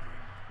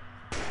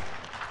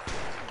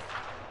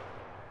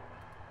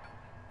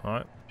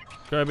 Alright,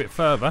 go a bit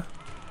further.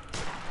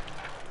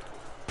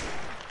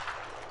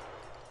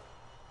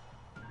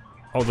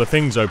 Oh, the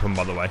thing's open,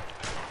 by the way.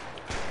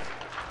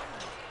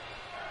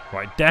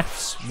 Right,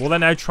 deaths. Will they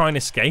now try and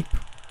escape?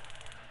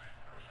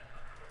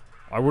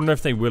 I wonder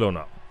if they will or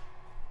not.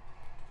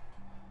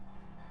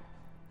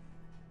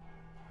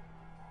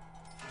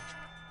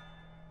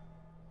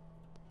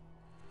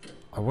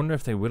 I wonder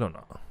if they will or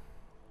not.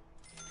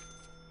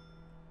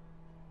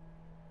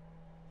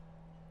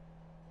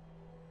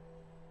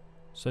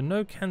 So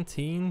no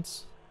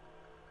canteens.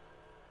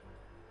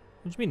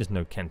 What do you mean there's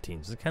no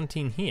canteens? There's a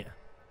canteen here.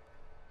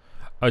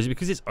 Oh, is it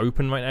because it's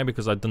open right now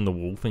because I've done the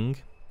wall thing?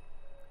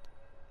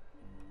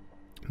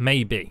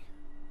 Maybe.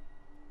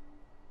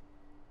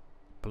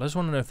 But I just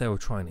want to know if they will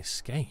try and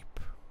escape.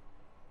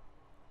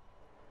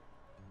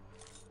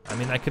 I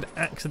mean, I could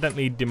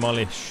accidentally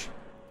demolish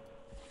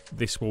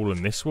this wall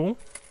and this wall.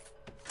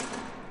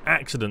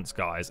 Accidents,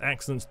 guys.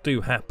 Accidents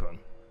do happen.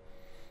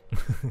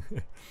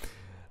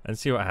 And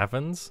see what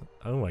happens.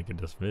 Oh my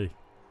goodness me.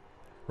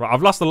 Right,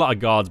 I've lost a lot of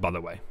guards, by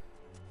the way.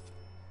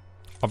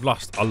 I've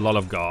lost a lot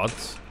of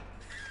guards.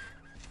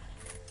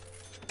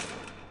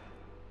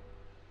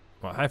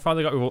 Right, how far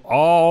they got?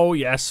 Oh,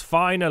 yes,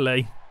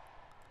 finally.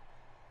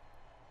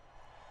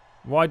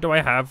 Why do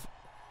I have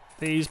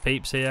these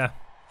peeps here?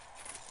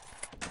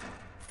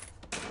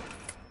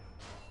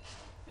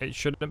 It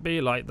shouldn't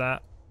be like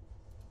that.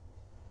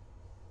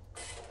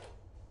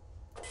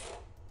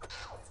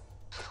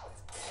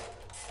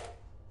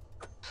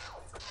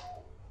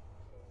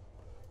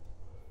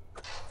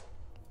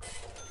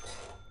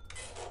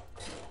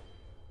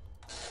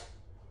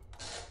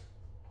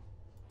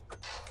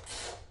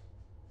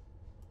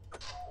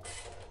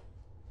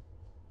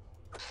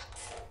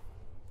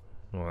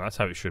 Well, that's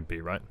how it should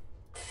be, right?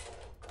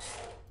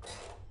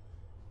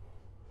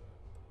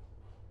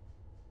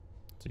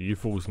 So you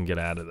fools can get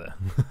out of there.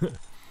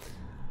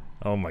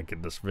 Oh my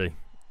goodness me.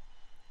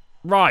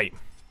 Right.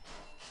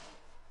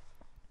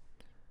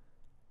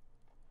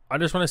 I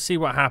just want to see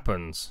what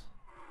happens.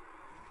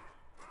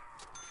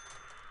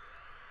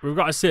 We've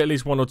got to see at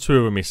least 1 or 2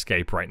 of them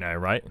escape right now,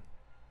 right?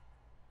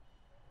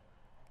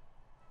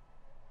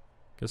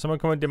 Can someone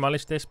come and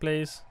demolish this,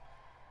 please?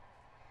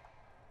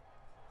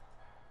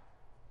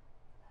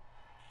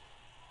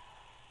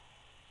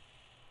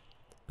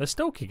 They're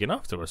still kicking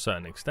off to a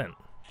certain extent.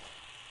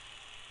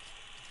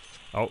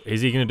 Oh,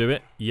 is he going to do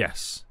it?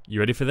 Yes. You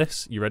ready for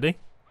this? You ready?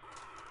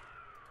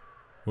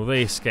 Will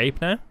they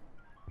escape now?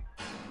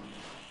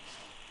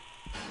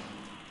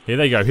 Here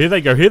they go, here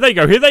they go, here they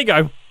go, here they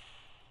go!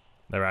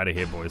 They're out of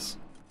here, boys.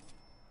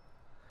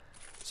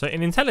 So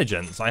in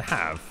intelligence, I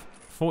have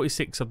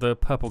 46 of the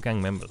purple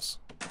gang members.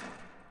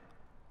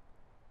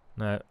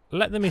 Now,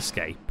 let them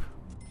escape.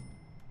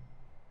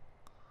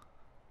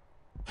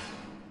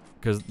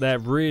 Because they're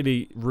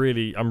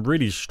I'm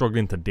really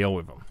struggling to deal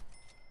with them.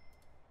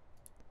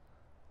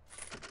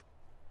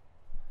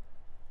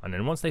 And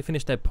then once they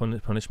finish their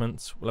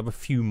punishments, we'll have a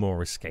few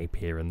more escape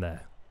here and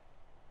there.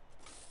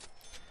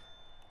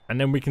 And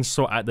then we can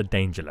sort out the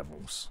danger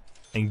levels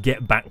and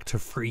get back to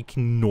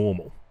freaking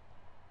normal.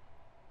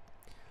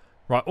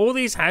 Right, all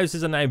these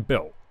houses are now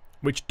built,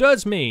 which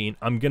does mean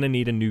I'm going to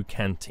need a new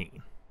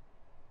canteen.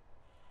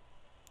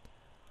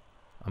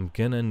 I'm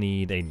going to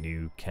need a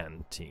new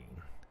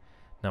canteen.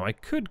 Now, I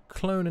could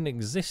clone an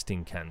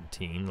existing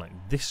canteen like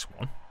this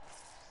one,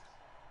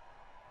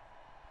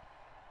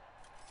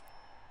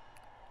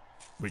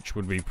 which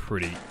would be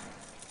pretty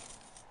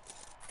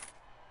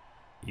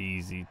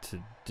easy to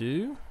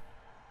do.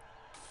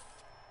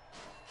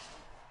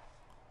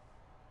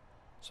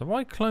 So if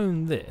I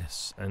clone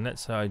this, and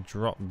let's say I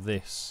drop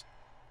this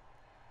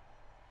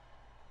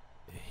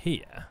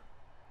here,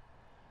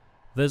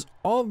 there's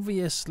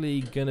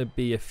obviously going to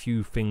be a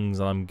few things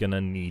I'm going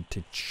to need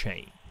to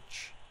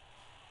change.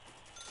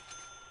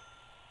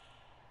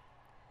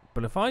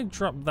 But if I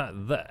drop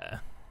that there,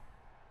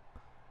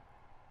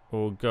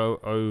 or go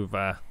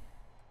over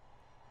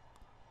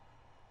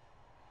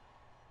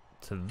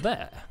to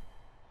there,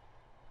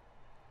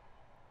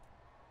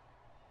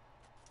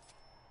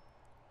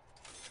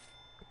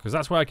 because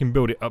that's where I can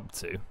build it up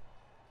to.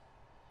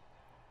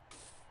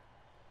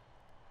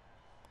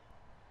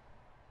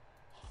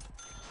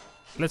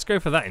 Let's go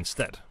for that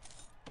instead.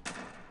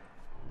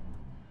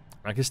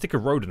 I can stick a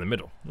road in the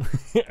middle.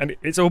 And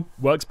it all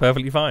works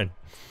perfectly fine.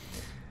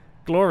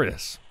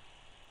 Glorious.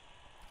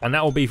 And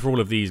that will be for all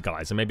of these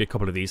guys. And maybe a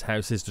couple of these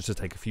houses just to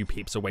take a few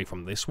peeps away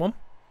from this one.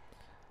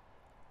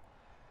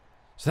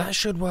 So that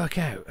should work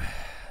out.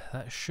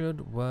 That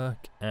should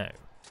work out.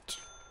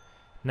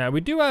 Now,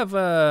 we do have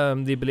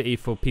the ability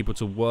for people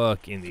to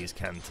work in these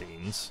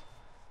canteens.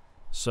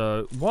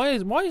 So, why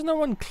is no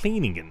one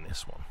cleaning in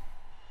this one?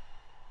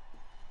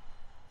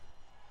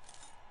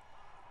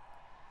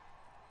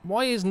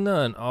 Why is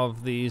none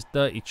of these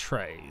dirty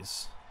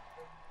trays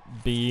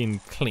being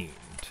cleaned?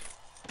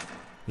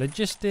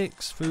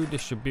 Logistics, food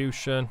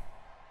distribution.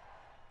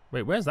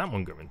 Wait, where's that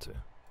one going to?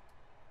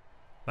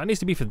 That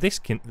needs to be for this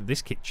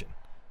kitchen.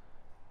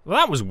 Well,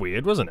 that was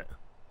weird, wasn't it?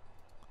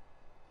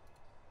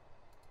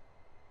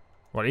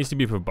 Well, it needs to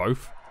be for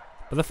both.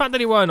 But the fact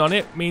that he weren't on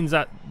it means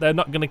that they're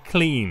not going to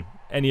clean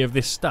any of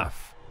this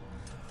stuff.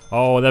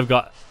 Oh, they've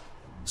got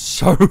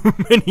so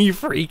many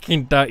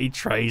freaking dirty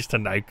trays to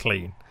now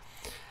clean.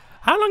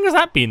 How long has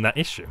that been that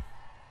issue?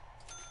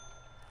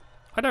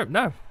 I don't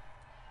know.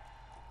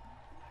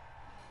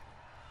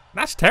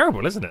 That's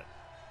terrible, isn't it?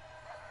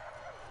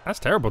 That's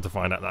terrible to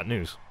find out that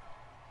news.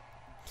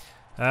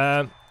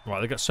 Right,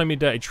 they've got so many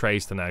dirty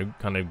trays to now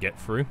kind of get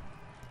through.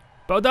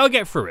 But they'll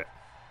get through it.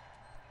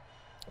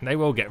 They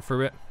will get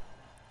through it.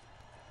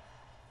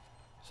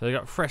 So they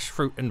got fresh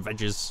fruit and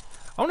veggies.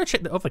 I want to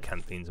check the other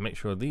canteens and make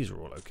sure these are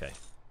all okay.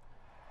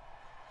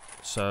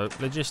 So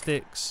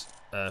logistics,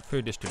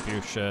 food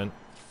distribution.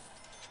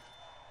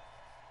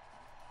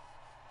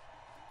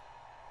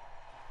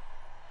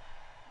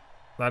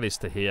 That is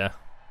to here.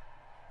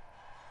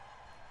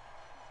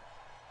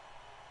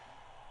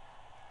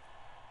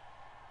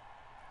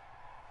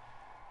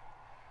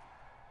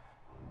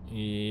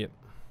 Yep.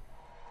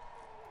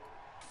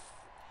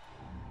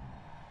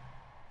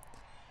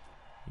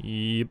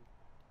 Yep.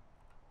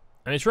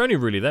 And it's only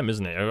really them,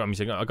 isn't it? I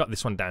mean, I got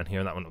this one down here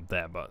and that one up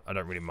there, but I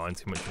don't really mind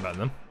too much about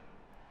them.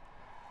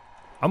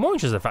 I'm more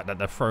interested in the fact that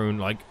they're thrown,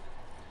 like,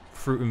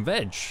 fruit and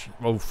veg.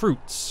 Well,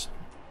 fruits.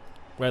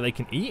 Where they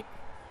can eat.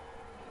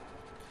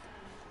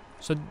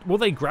 So, will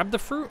they grab the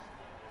fruit?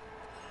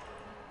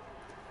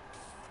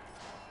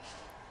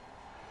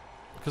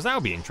 Because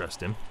that'll be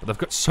interesting. But they've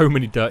got so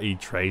many dirty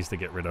trays to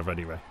get rid of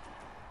anyway.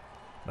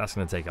 That's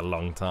going to take a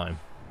long time.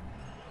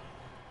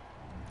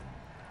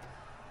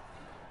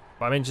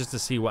 But I'm interested to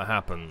see what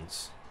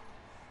happens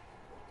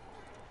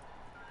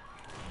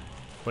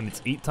when it's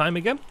eat time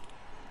again.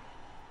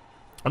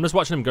 I'm just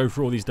watching them go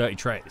through all these dirty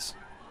trays.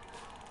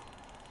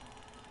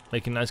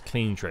 Making nice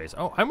clean trays.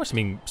 Oh, I must have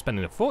been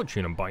spending a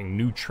fortune on buying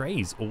new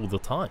trays all the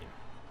time.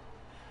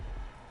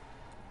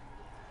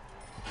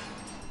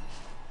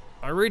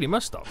 I really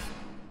must have.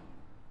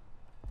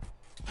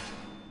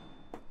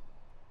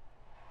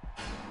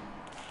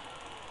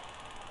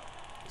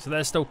 So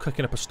they're still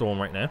cooking up a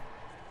storm right now.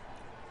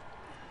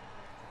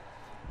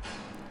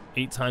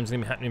 Eat time's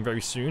going to be happening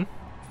very soon.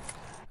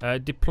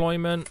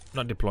 Deployment,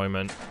 not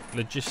deployment.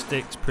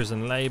 Logistics,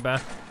 prison labor.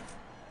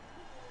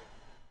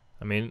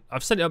 I mean,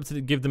 I've set it up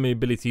to give them the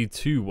ability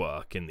to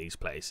work in these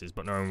places,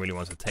 but no one really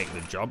wants to take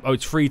the job. Oh,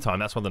 it's free time.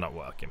 That's why they're not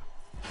working.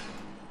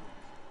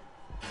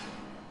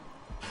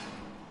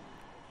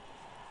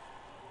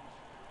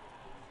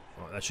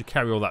 Right, that should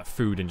carry all that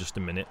food in just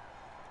a minute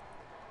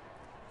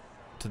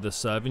to the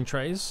serving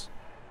trays.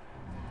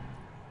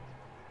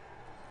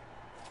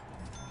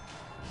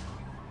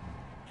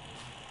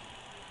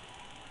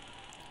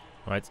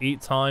 Right,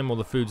 eat time. All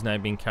the food's now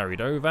being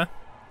carried over.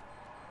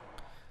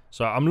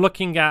 So I'm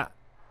looking at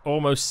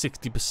almost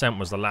 60%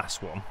 was the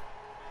last one.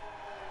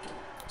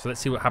 So let's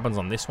see what happens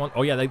on this one.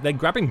 Oh yeah, they're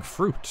grabbing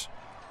fruit.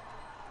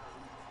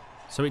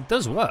 So it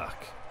does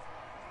work.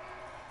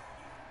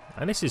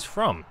 And this is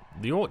from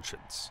the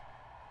orchards.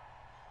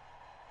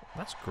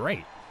 That's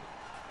great.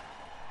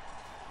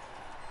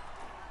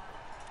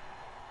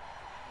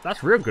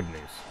 That's real good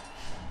news.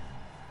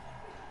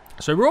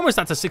 So we're almost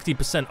at a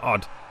 60%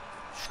 odd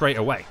straight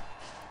away.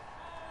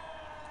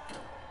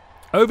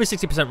 Over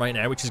 60% right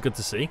now, which is good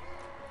to see.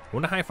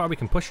 Wonder how far we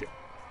can push it.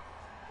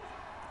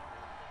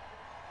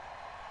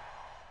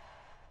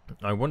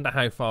 I wonder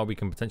how far we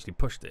can potentially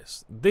push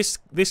this. This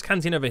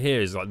canteen over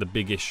here is like the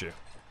big issue.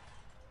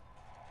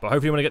 But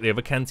hopefully when I get the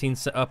other canteen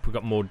set up, we've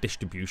got more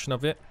distribution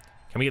of it.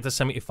 Can we get to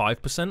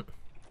 75%?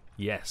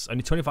 Yes.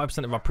 Only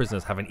 25% of our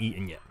prisoners haven't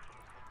eaten yet.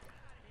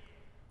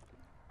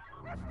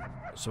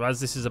 So as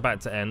this is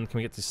about to end, can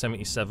we get to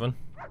 77?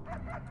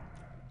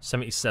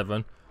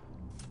 77.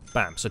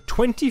 Bam. So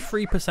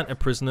 23% of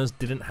prisoners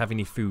didn't have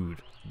any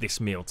food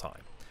this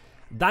mealtime.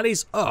 That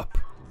is up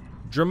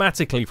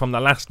dramatically from the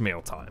last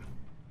mealtime.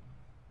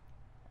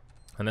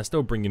 And they're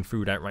still bringing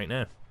food out right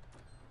now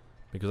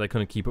because they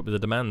couldn't keep up with the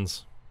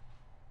demands.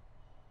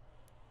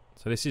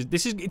 So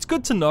it's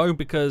good to know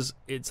because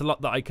it's a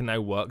lot that I can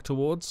now work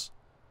towards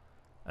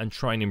and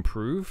try and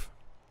improve.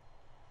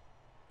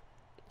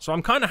 So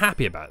I'm kind of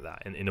happy about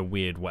that in a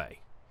weird way.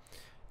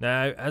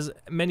 Now, as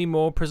many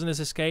more prisoners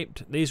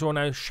escaped, these are all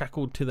now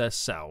shackled to their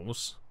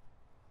cells.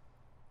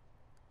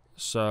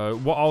 So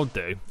what I'll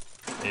do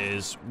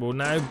is we'll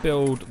now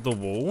build the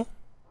wall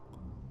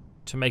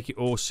to make it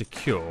all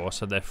secure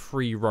so they're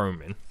free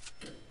roaming.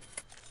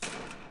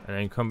 And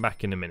then come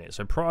back in a minute.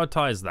 So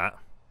prioritize that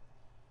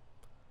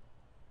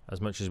as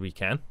much as we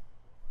can.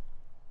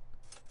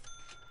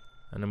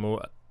 And then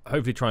we'll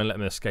hopefully try and let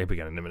them escape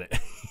again in a minute.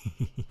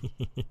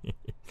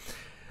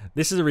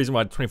 This is the reason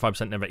why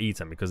 25% never eat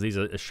them, because these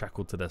are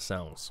shackled to their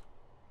cells.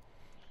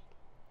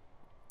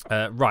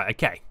 Right,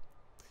 okay.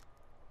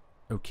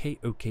 Okay.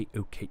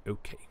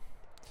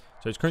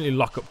 So it's currently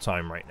lock-up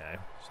time right now.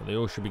 So they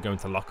all should be going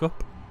to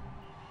lock-up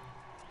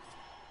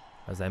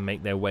as they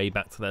make their way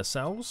back to their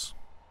cells.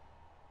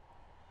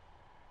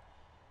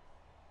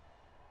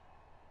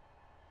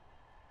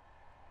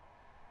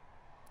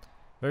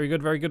 Very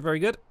good, very good, very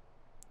good.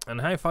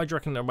 And how far do you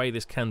reckon away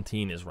this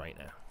canteen is right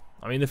now?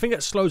 I mean, the thing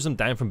that slows them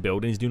down from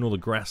building is doing all the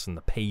grass and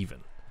the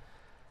paving.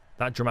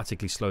 That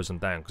dramatically slows them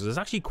down, because there's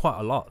actually quite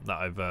a lot that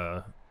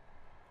I've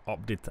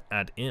opted to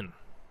add in.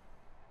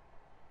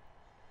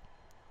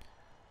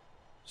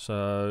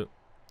 So,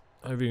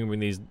 hopefully we can bring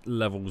these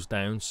levels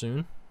down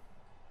soon.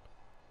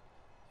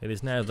 It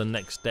is now the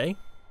next day.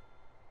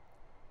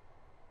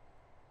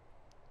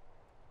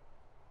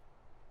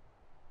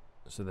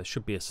 So they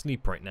should be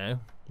asleep right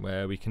now,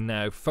 where we can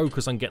now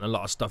focus on getting a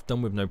lot of stuff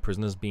done with no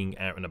prisoners being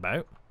out and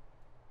about.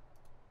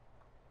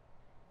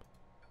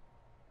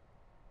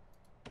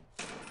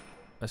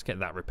 Let's get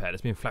that repaired.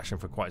 It's been flashing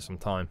for quite some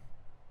time.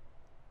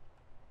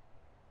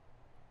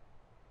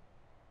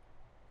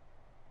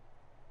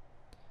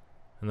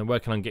 And they're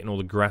working on getting all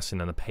the grass in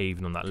and the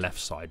paving on that left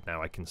side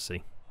now, I can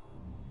see.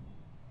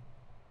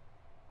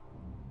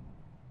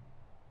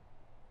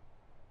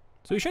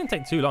 So it shouldn't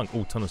take too long.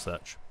 Oh, tunnel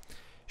search.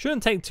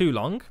 Shouldn't take too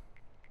long.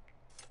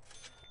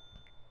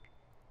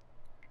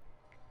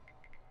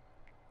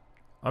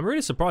 I'm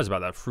really surprised about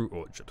that fruit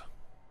orchard.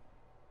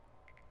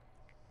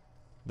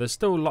 There's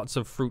still lots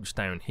of fruits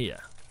down here.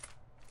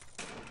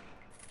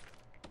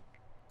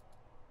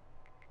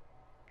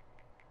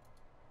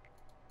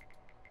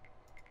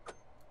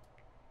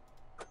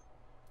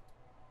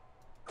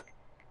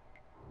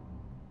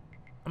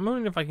 I'm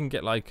wondering if I can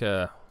get like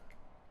a...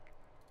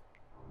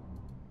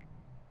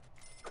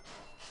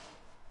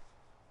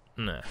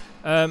 No.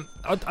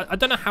 I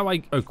don't know how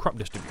I... Oh, crop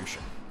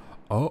distribution.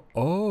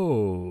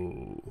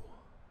 Oh.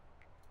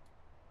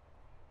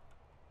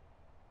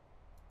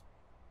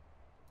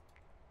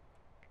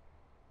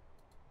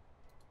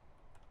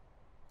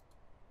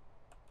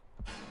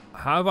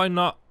 How have I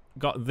not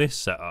got this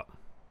set up?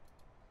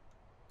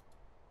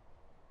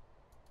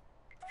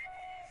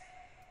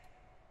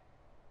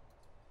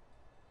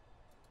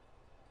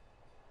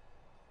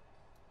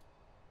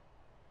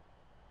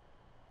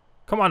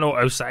 Come on,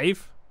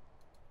 autosave.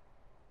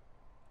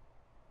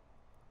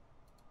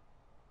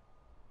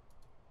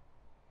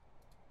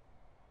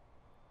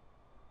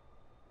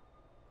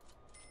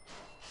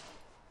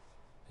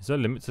 Is there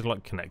limited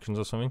like connections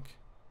or something?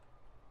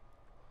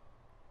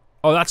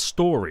 Oh, that's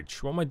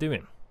storage. What am I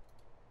doing?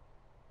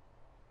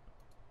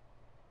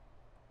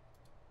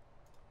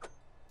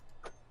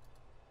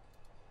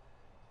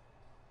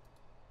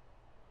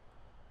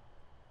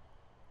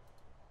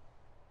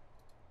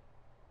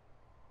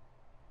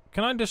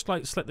 Can I just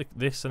like select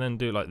this and then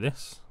do it like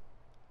this?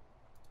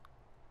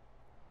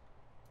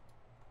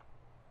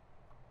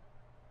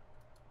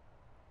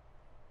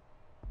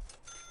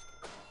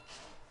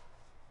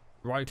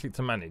 Right click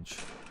to manage.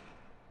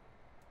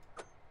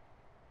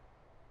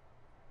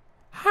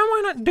 How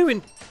am I not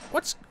doing...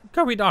 What's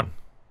going on?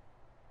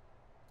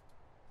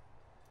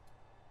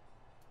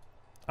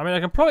 I mean,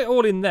 I can plot it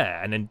all in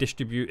there and then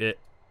distribute it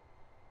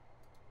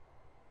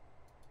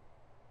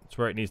to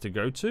where it needs to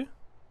go to.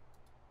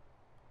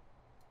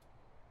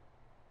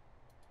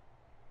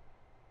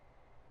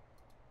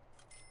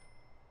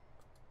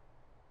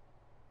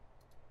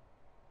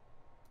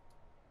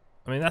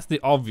 I mean, that's the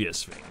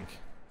obvious thing.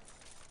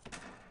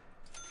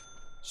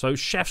 So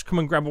chefs come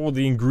and grab all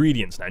the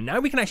ingredients now. Now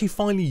we can actually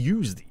finally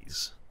use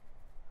these.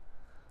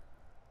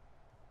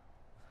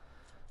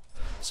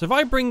 So if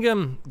I bring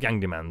gang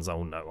demands,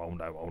 oh no, oh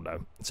no, oh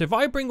no. So if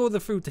I bring all the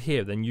food to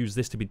here, then use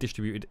this to be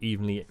distributed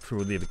evenly through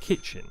all the other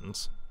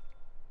kitchens,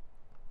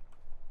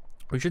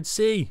 we should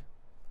see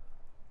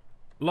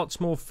lots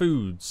more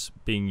foods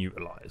being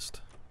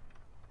utilised.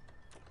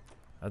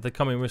 They're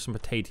coming with some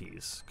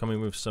potatoes,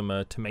 coming with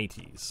some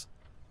tomatoes,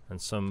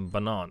 and some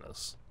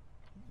bananas.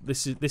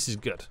 This is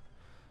good.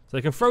 So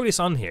they can throw this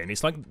on here, and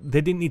it's like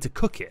they didn't need to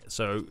cook it,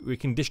 so we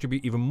can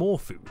distribute even more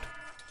food.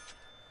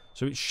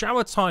 So it's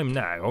shower time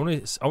now.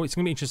 It's going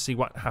to be interesting to see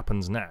what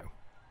happens now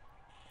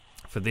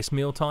for this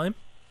meal time.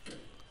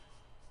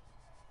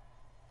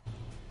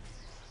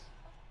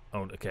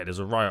 Oh, okay, there's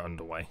a riot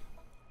underway.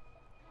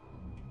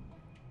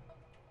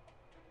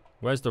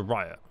 Where's the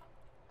riot?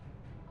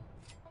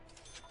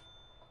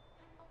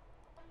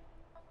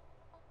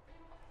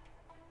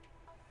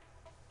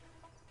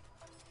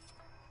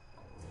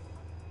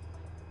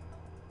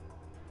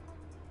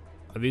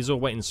 Are these all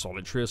waiting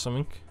solitary or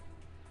something?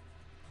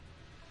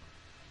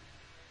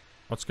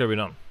 What's going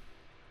on?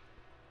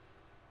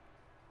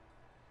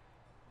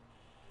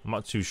 I'm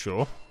not too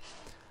sure.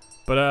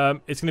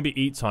 But it's going to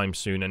be eat time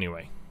soon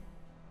anyway.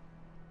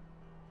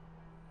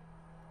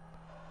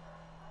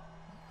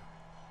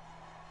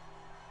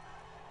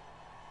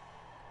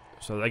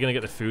 So they're going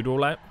to get the food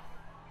all out.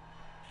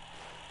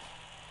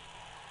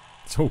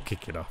 It's all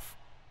kicking off.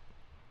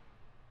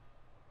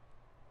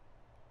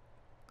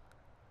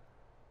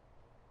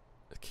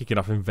 It's kicking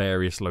off in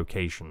various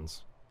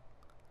locations.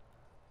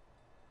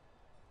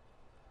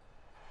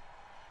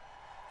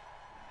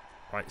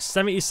 Right,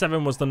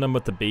 77 was the number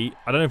to beat.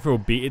 I don't know if we'll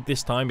beat it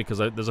this time because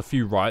there's a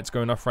few riots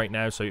going off right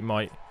now, so it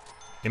might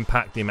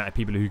impact the amount of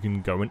people who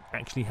can go and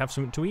actually have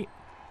something to eat.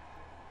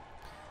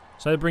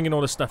 So they're bringing all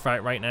the stuff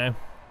out right now.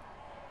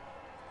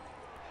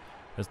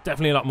 There's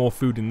definitely a lot more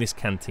food in this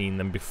canteen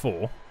than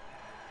before.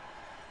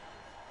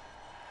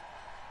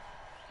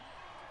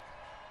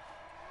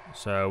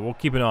 So we'll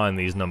keep an eye on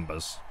these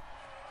numbers.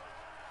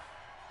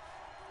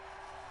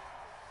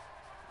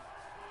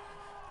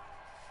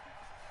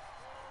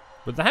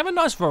 But they have a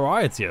nice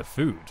variety of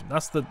food.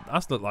 That's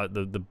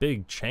the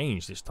big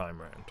change this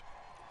time around.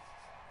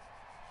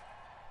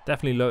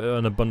 Definitely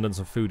an abundance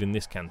of food in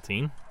this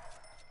canteen.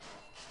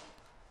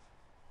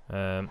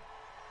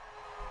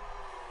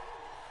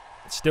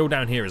 Still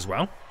down here as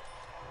well.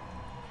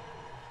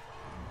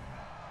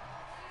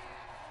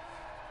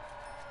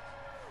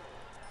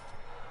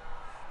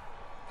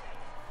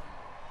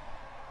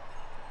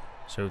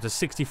 So it's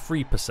a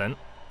 63%.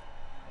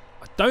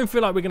 I don't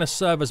feel like we're going to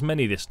serve as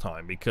many this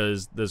time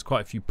because there's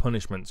quite a few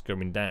punishments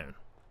going down.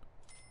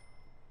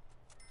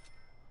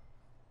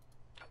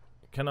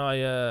 Can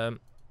I,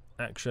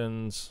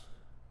 actions...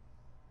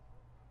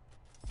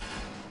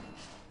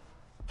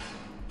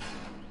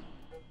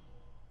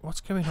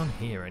 What's going on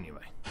here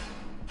anyway?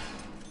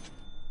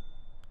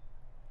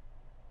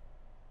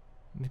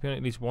 Need to be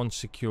at least one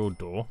secure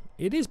door.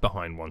 It is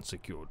behind one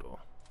secure door.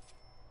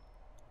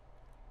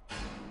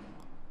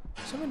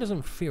 Something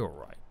doesn't feel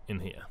right in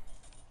here.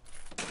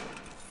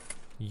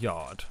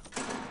 Yard.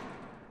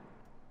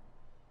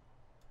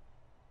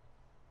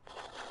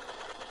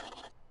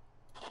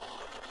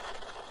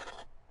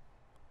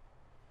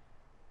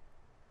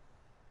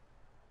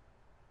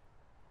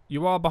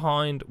 You are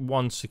behind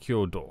one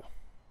secure door.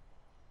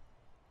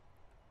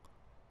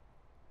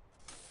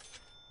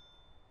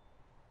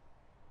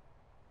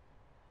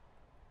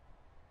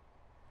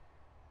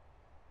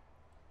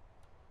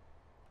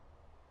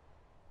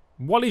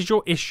 What is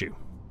your issue?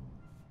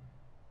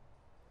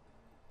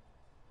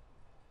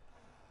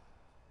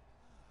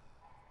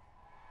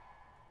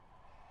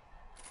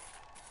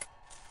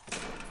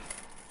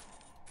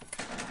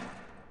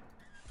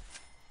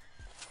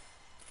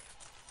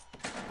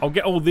 I'll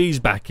get all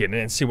these back in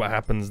and see what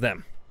happens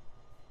then.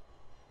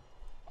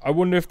 I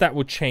wonder if that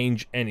will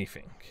change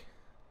anything.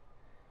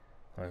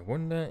 I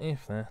wonder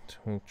if that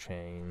will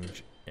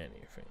change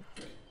anything.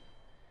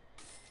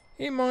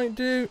 It might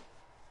do.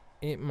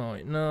 It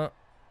might not.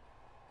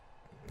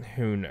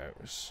 Who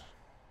knows?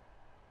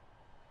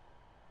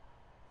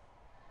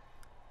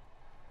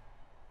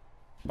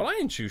 But I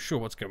ain't too sure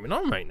what's going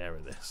on right now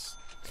in this.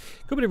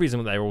 Could be the reason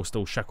that they're all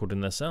still shackled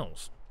in their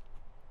cells.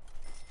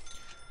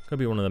 Could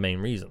be one of the main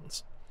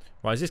reasons.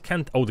 Right, is this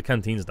oh, the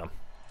canteen's done.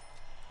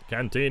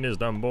 Canteen is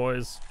done,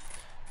 boys.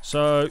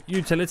 So,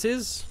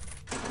 utilities.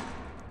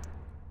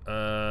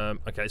 Okay,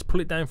 let's pull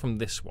it down from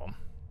this one.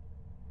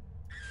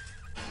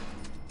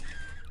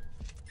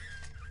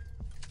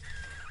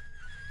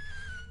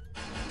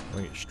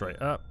 Bring it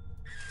straight up.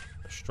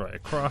 Straight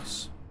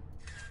across.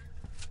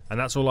 And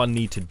that's all I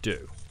need to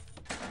do.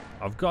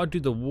 I've got to do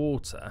the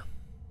water.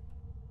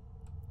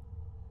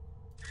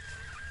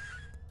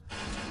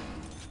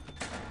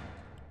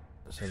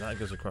 So that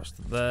goes across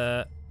to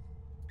there.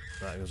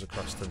 That goes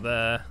across to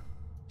there.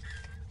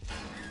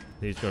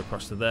 These go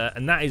across to there.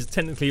 And that is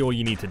technically all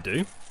you need to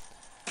do.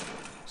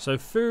 So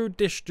food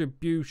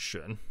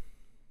distribution.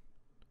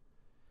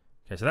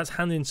 Okay, so that's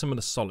handling some of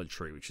the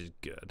solitary, which is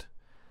good.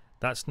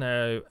 That's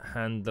now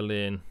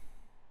handling...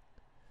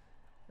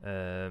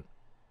 a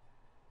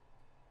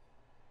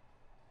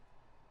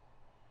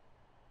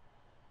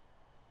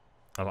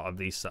lot of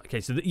these.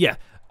 Okay, so yeah,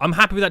 I'm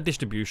happy with that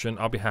distribution.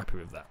 I'll be happy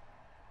with that.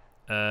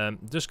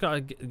 Just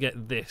gotta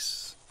get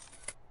this.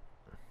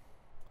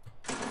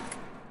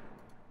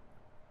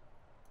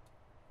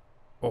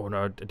 Oh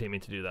no, I didn't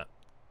mean to do that.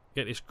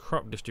 Get this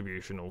crop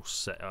distribution all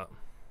set up.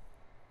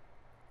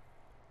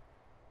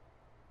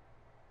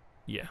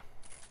 Yeah.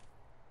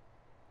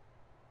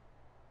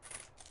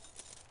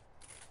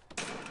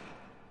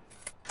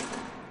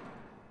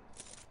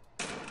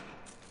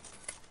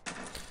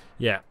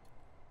 Yeah.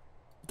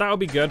 That'll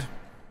be good.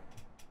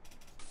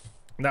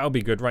 That'll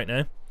be good right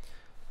now.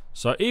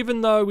 So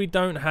even though we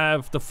don't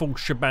have the full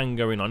shebang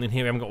going on in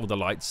here, we haven't got all the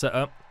lights set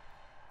up,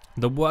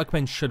 the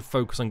workmen should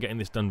focus on getting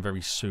this done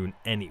very soon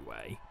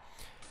anyway.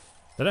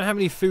 They don't have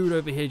any food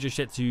over here just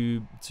yet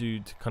to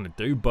kind of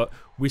do, but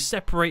we're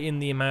separating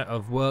the amount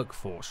of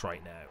workforce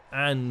right now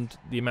and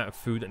the amount of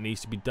food that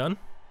needs to be done.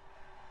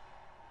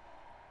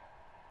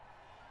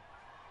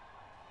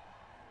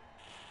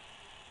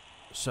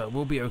 So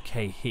we'll be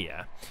okay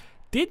here.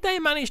 Did they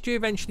manage to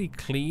eventually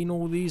clean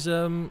all these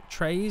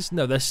trays?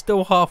 No, they're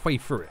still halfway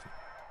through it.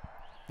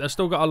 They've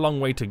still got a long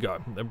way to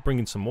go. They're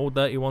bringing some more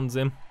dirty ones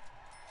in.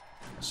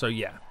 So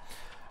yeah.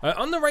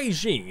 On the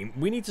regime,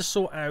 we need to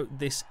sort out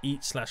this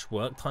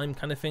eat/work time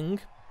kind of thing.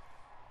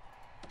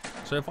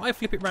 So if I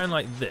flip it around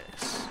like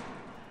this.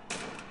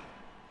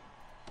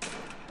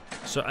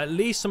 So at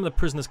least some of the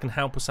prisoners can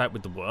help us out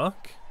with the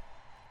work.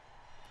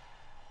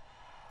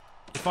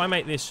 If I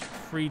make this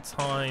free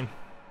time...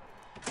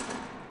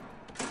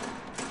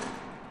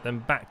 Then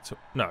back to...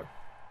 No.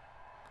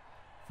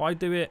 If I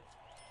do it...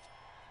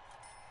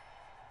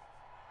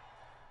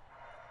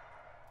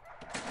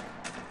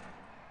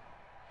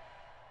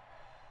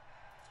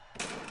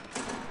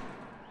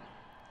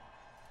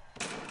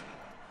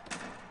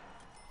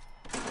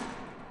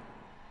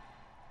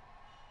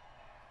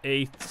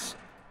 Eight...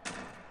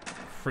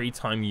 Free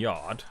time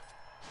yard.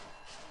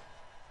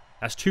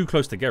 That's too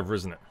close together,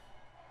 isn't it?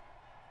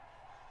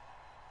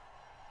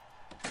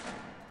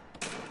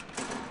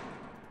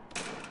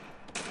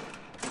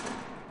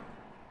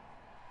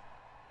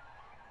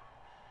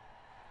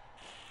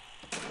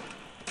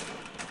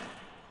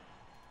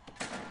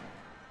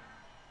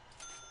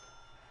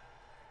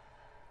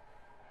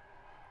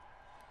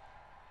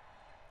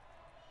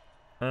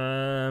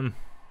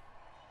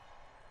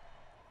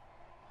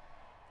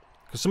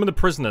 Because some of the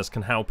prisoners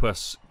can help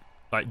us,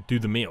 like, do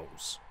the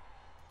meals.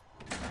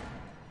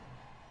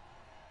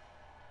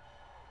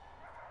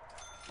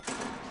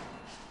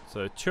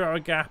 So 2 hour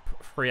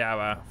gap, 3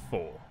 hour,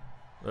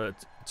 4.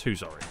 2,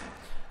 sorry.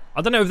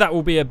 I don't know if that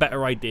will be a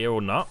better idea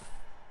or not.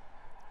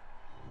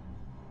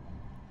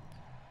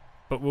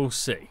 But we'll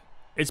see.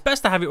 It's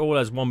best to have it all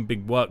as one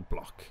big work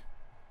block.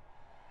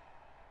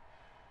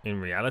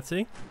 In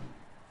reality.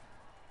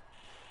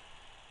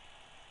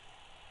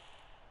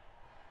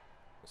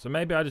 So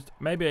maybe I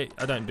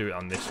don't do it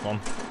on this one.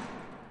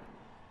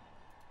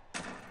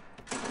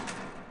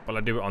 But I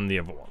do it on the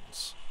other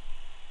ones.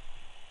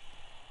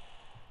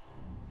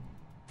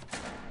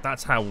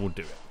 That's how we'll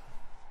do it.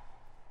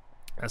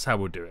 That's how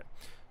we'll do it.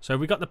 So have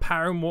we got the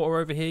power and water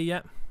over here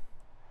yet?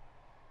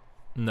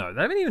 No,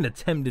 they haven't even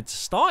attempted to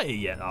start it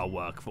yet, our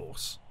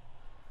workforce.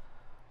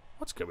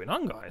 What's going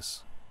on,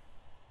 guys?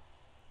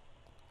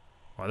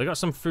 Right, they got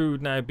some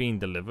food now being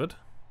delivered.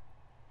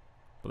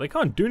 But they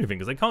can't do anything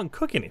because they can't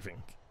cook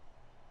anything.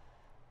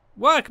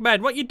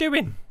 Workman, what you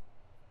doing?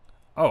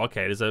 Oh,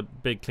 okay, there's a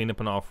big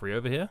cleanup on R3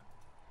 over here.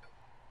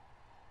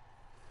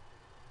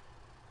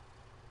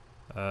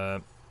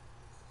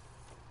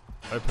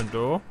 Open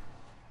door.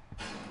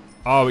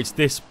 Oh, it's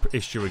this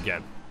issue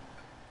again.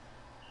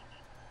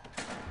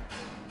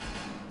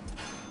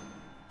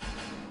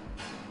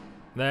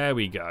 There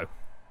we go.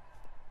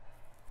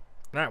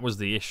 That was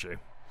the issue.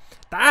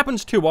 That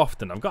happens too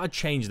often. I've got to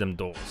change them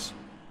doors.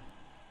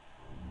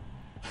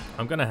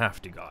 I'm going to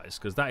have to, guys,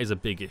 because that is a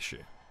big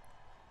issue.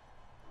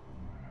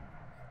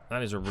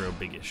 That is a real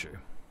big issue.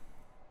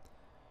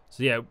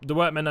 So yeah, the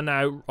workmen are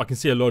now... I can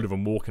see a load of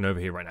them walking over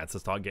here right now to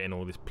start getting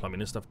all this plumbing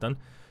and stuff done.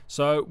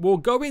 So we'll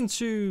go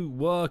into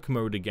work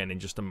mode again in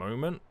just a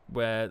moment,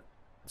 where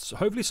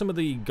hopefully some of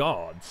the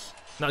guards...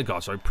 Not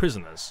guards, sorry,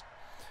 prisoners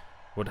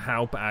would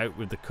help out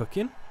with the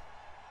cooking.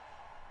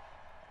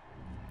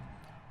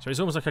 So it's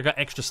almost like I got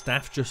extra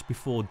staff just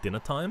before dinner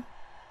time.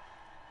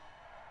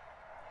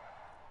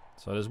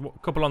 So there's a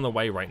couple on the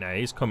way right now.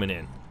 He's coming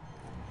in.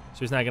 So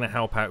he's now going to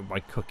help out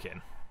by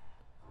cooking.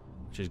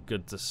 Which is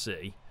good to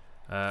see.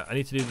 I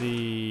need to do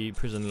the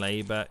prison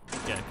labour.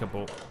 Get a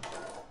couple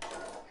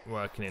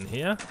working in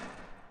here.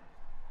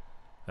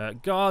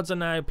 Guards are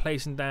now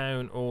placing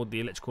down all the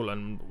electrical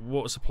and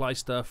water supply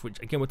stuff, which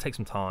again will take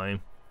some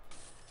time.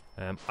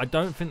 I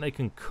don't think they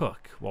can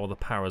cook while the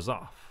power's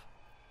off.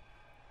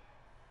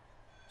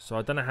 So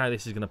I don't know how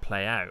this is going to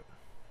play out.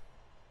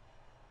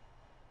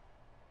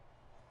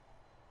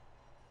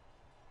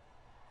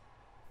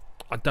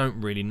 I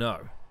don't really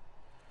know.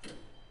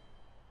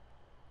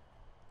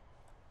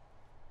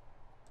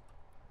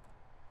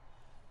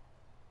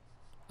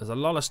 There's a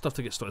lot of stuff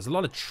to get started. There's a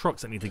lot of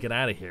trucks that need to get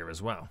out of here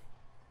as well.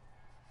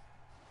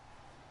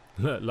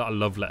 A lot of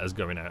love letters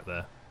going out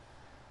there.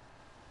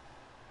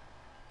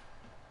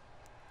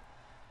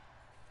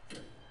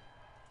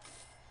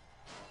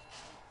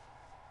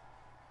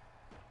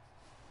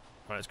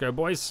 Right, let's go,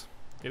 boys.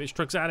 Get these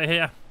trucks out of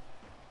here.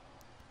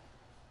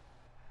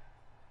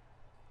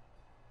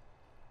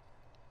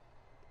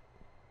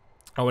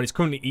 Oh, and it's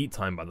currently eat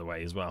time, by the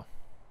way, as well.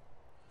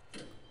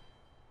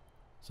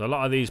 So a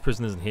lot of these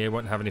prisoners in here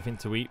won't have anything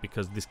to eat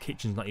because this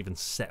kitchen's not even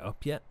set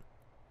up yet.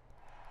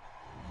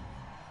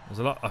 There's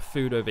a lot of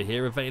food over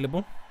here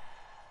available.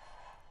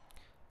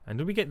 And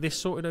did we get this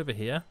sorted over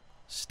here?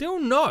 Still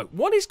no.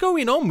 What is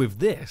going on with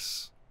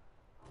this?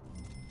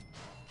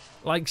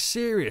 Like,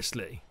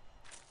 seriously.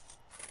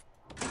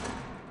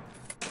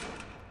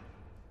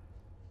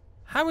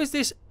 How is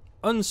this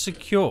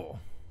unsecure?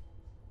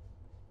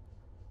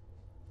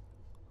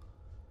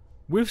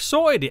 We've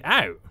sorted it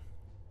out.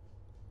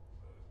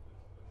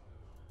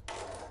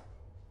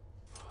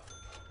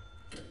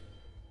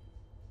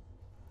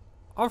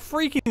 I've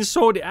freaking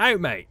sorted it out,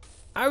 mate.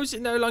 How is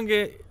it no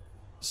longer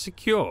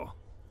secure?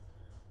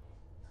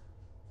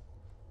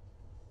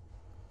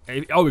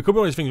 Oh, it could be one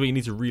of those things where you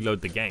need to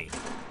reload the game.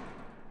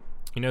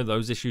 You know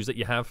those issues that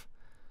you have?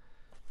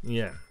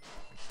 Yeah.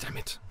 Damn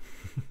it.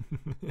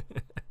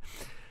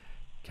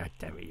 God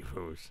damn it, you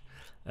fools.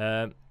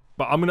 But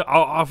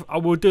I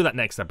will do that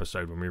next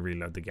episode when we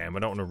reload the game. I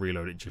don't want to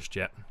reload it just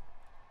yet.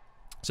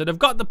 So they've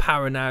got the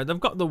power now. They've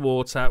got the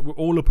water. We're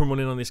all up and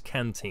running on this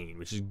canteen,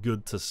 which is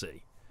good to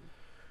see.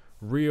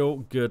 Real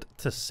good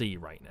to see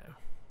right now.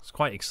 It's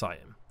quite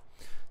exciting.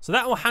 So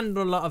that will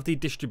handle a lot of the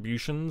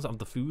distributions of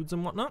the foods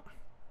and whatnot.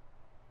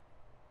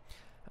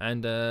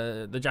 And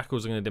the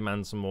jackals are going to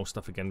demand some more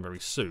stuff again very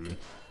soon.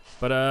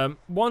 But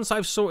once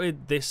I've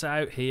sorted this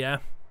out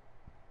here,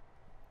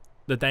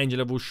 the danger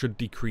level should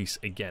decrease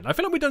again. I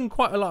feel like we've done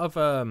quite a lot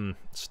of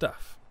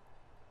stuff.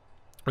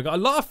 We've got a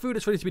lot of food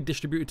that's ready to be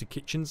distributed to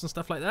kitchens and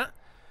stuff like that,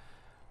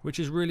 which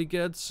is really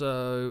good.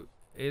 So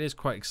it is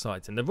quite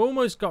exciting. They've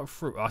almost got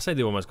through. I say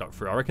they almost got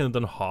through. I reckon they've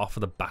done half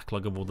of the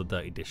backlog of all the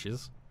dirty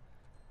dishes.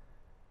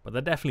 But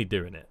they're definitely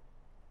doing it.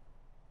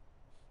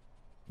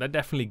 They're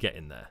definitely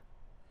getting there.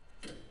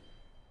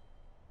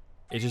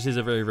 It just is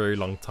a very, very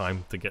long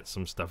time to get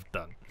some stuff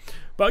done.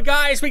 But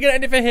guys, we're going to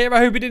end it for here. I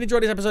hope you did enjoy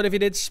this episode. If you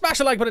did, smash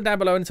the like button down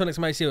below. Until next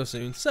time, I see you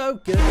soon.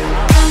 So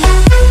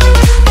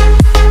good.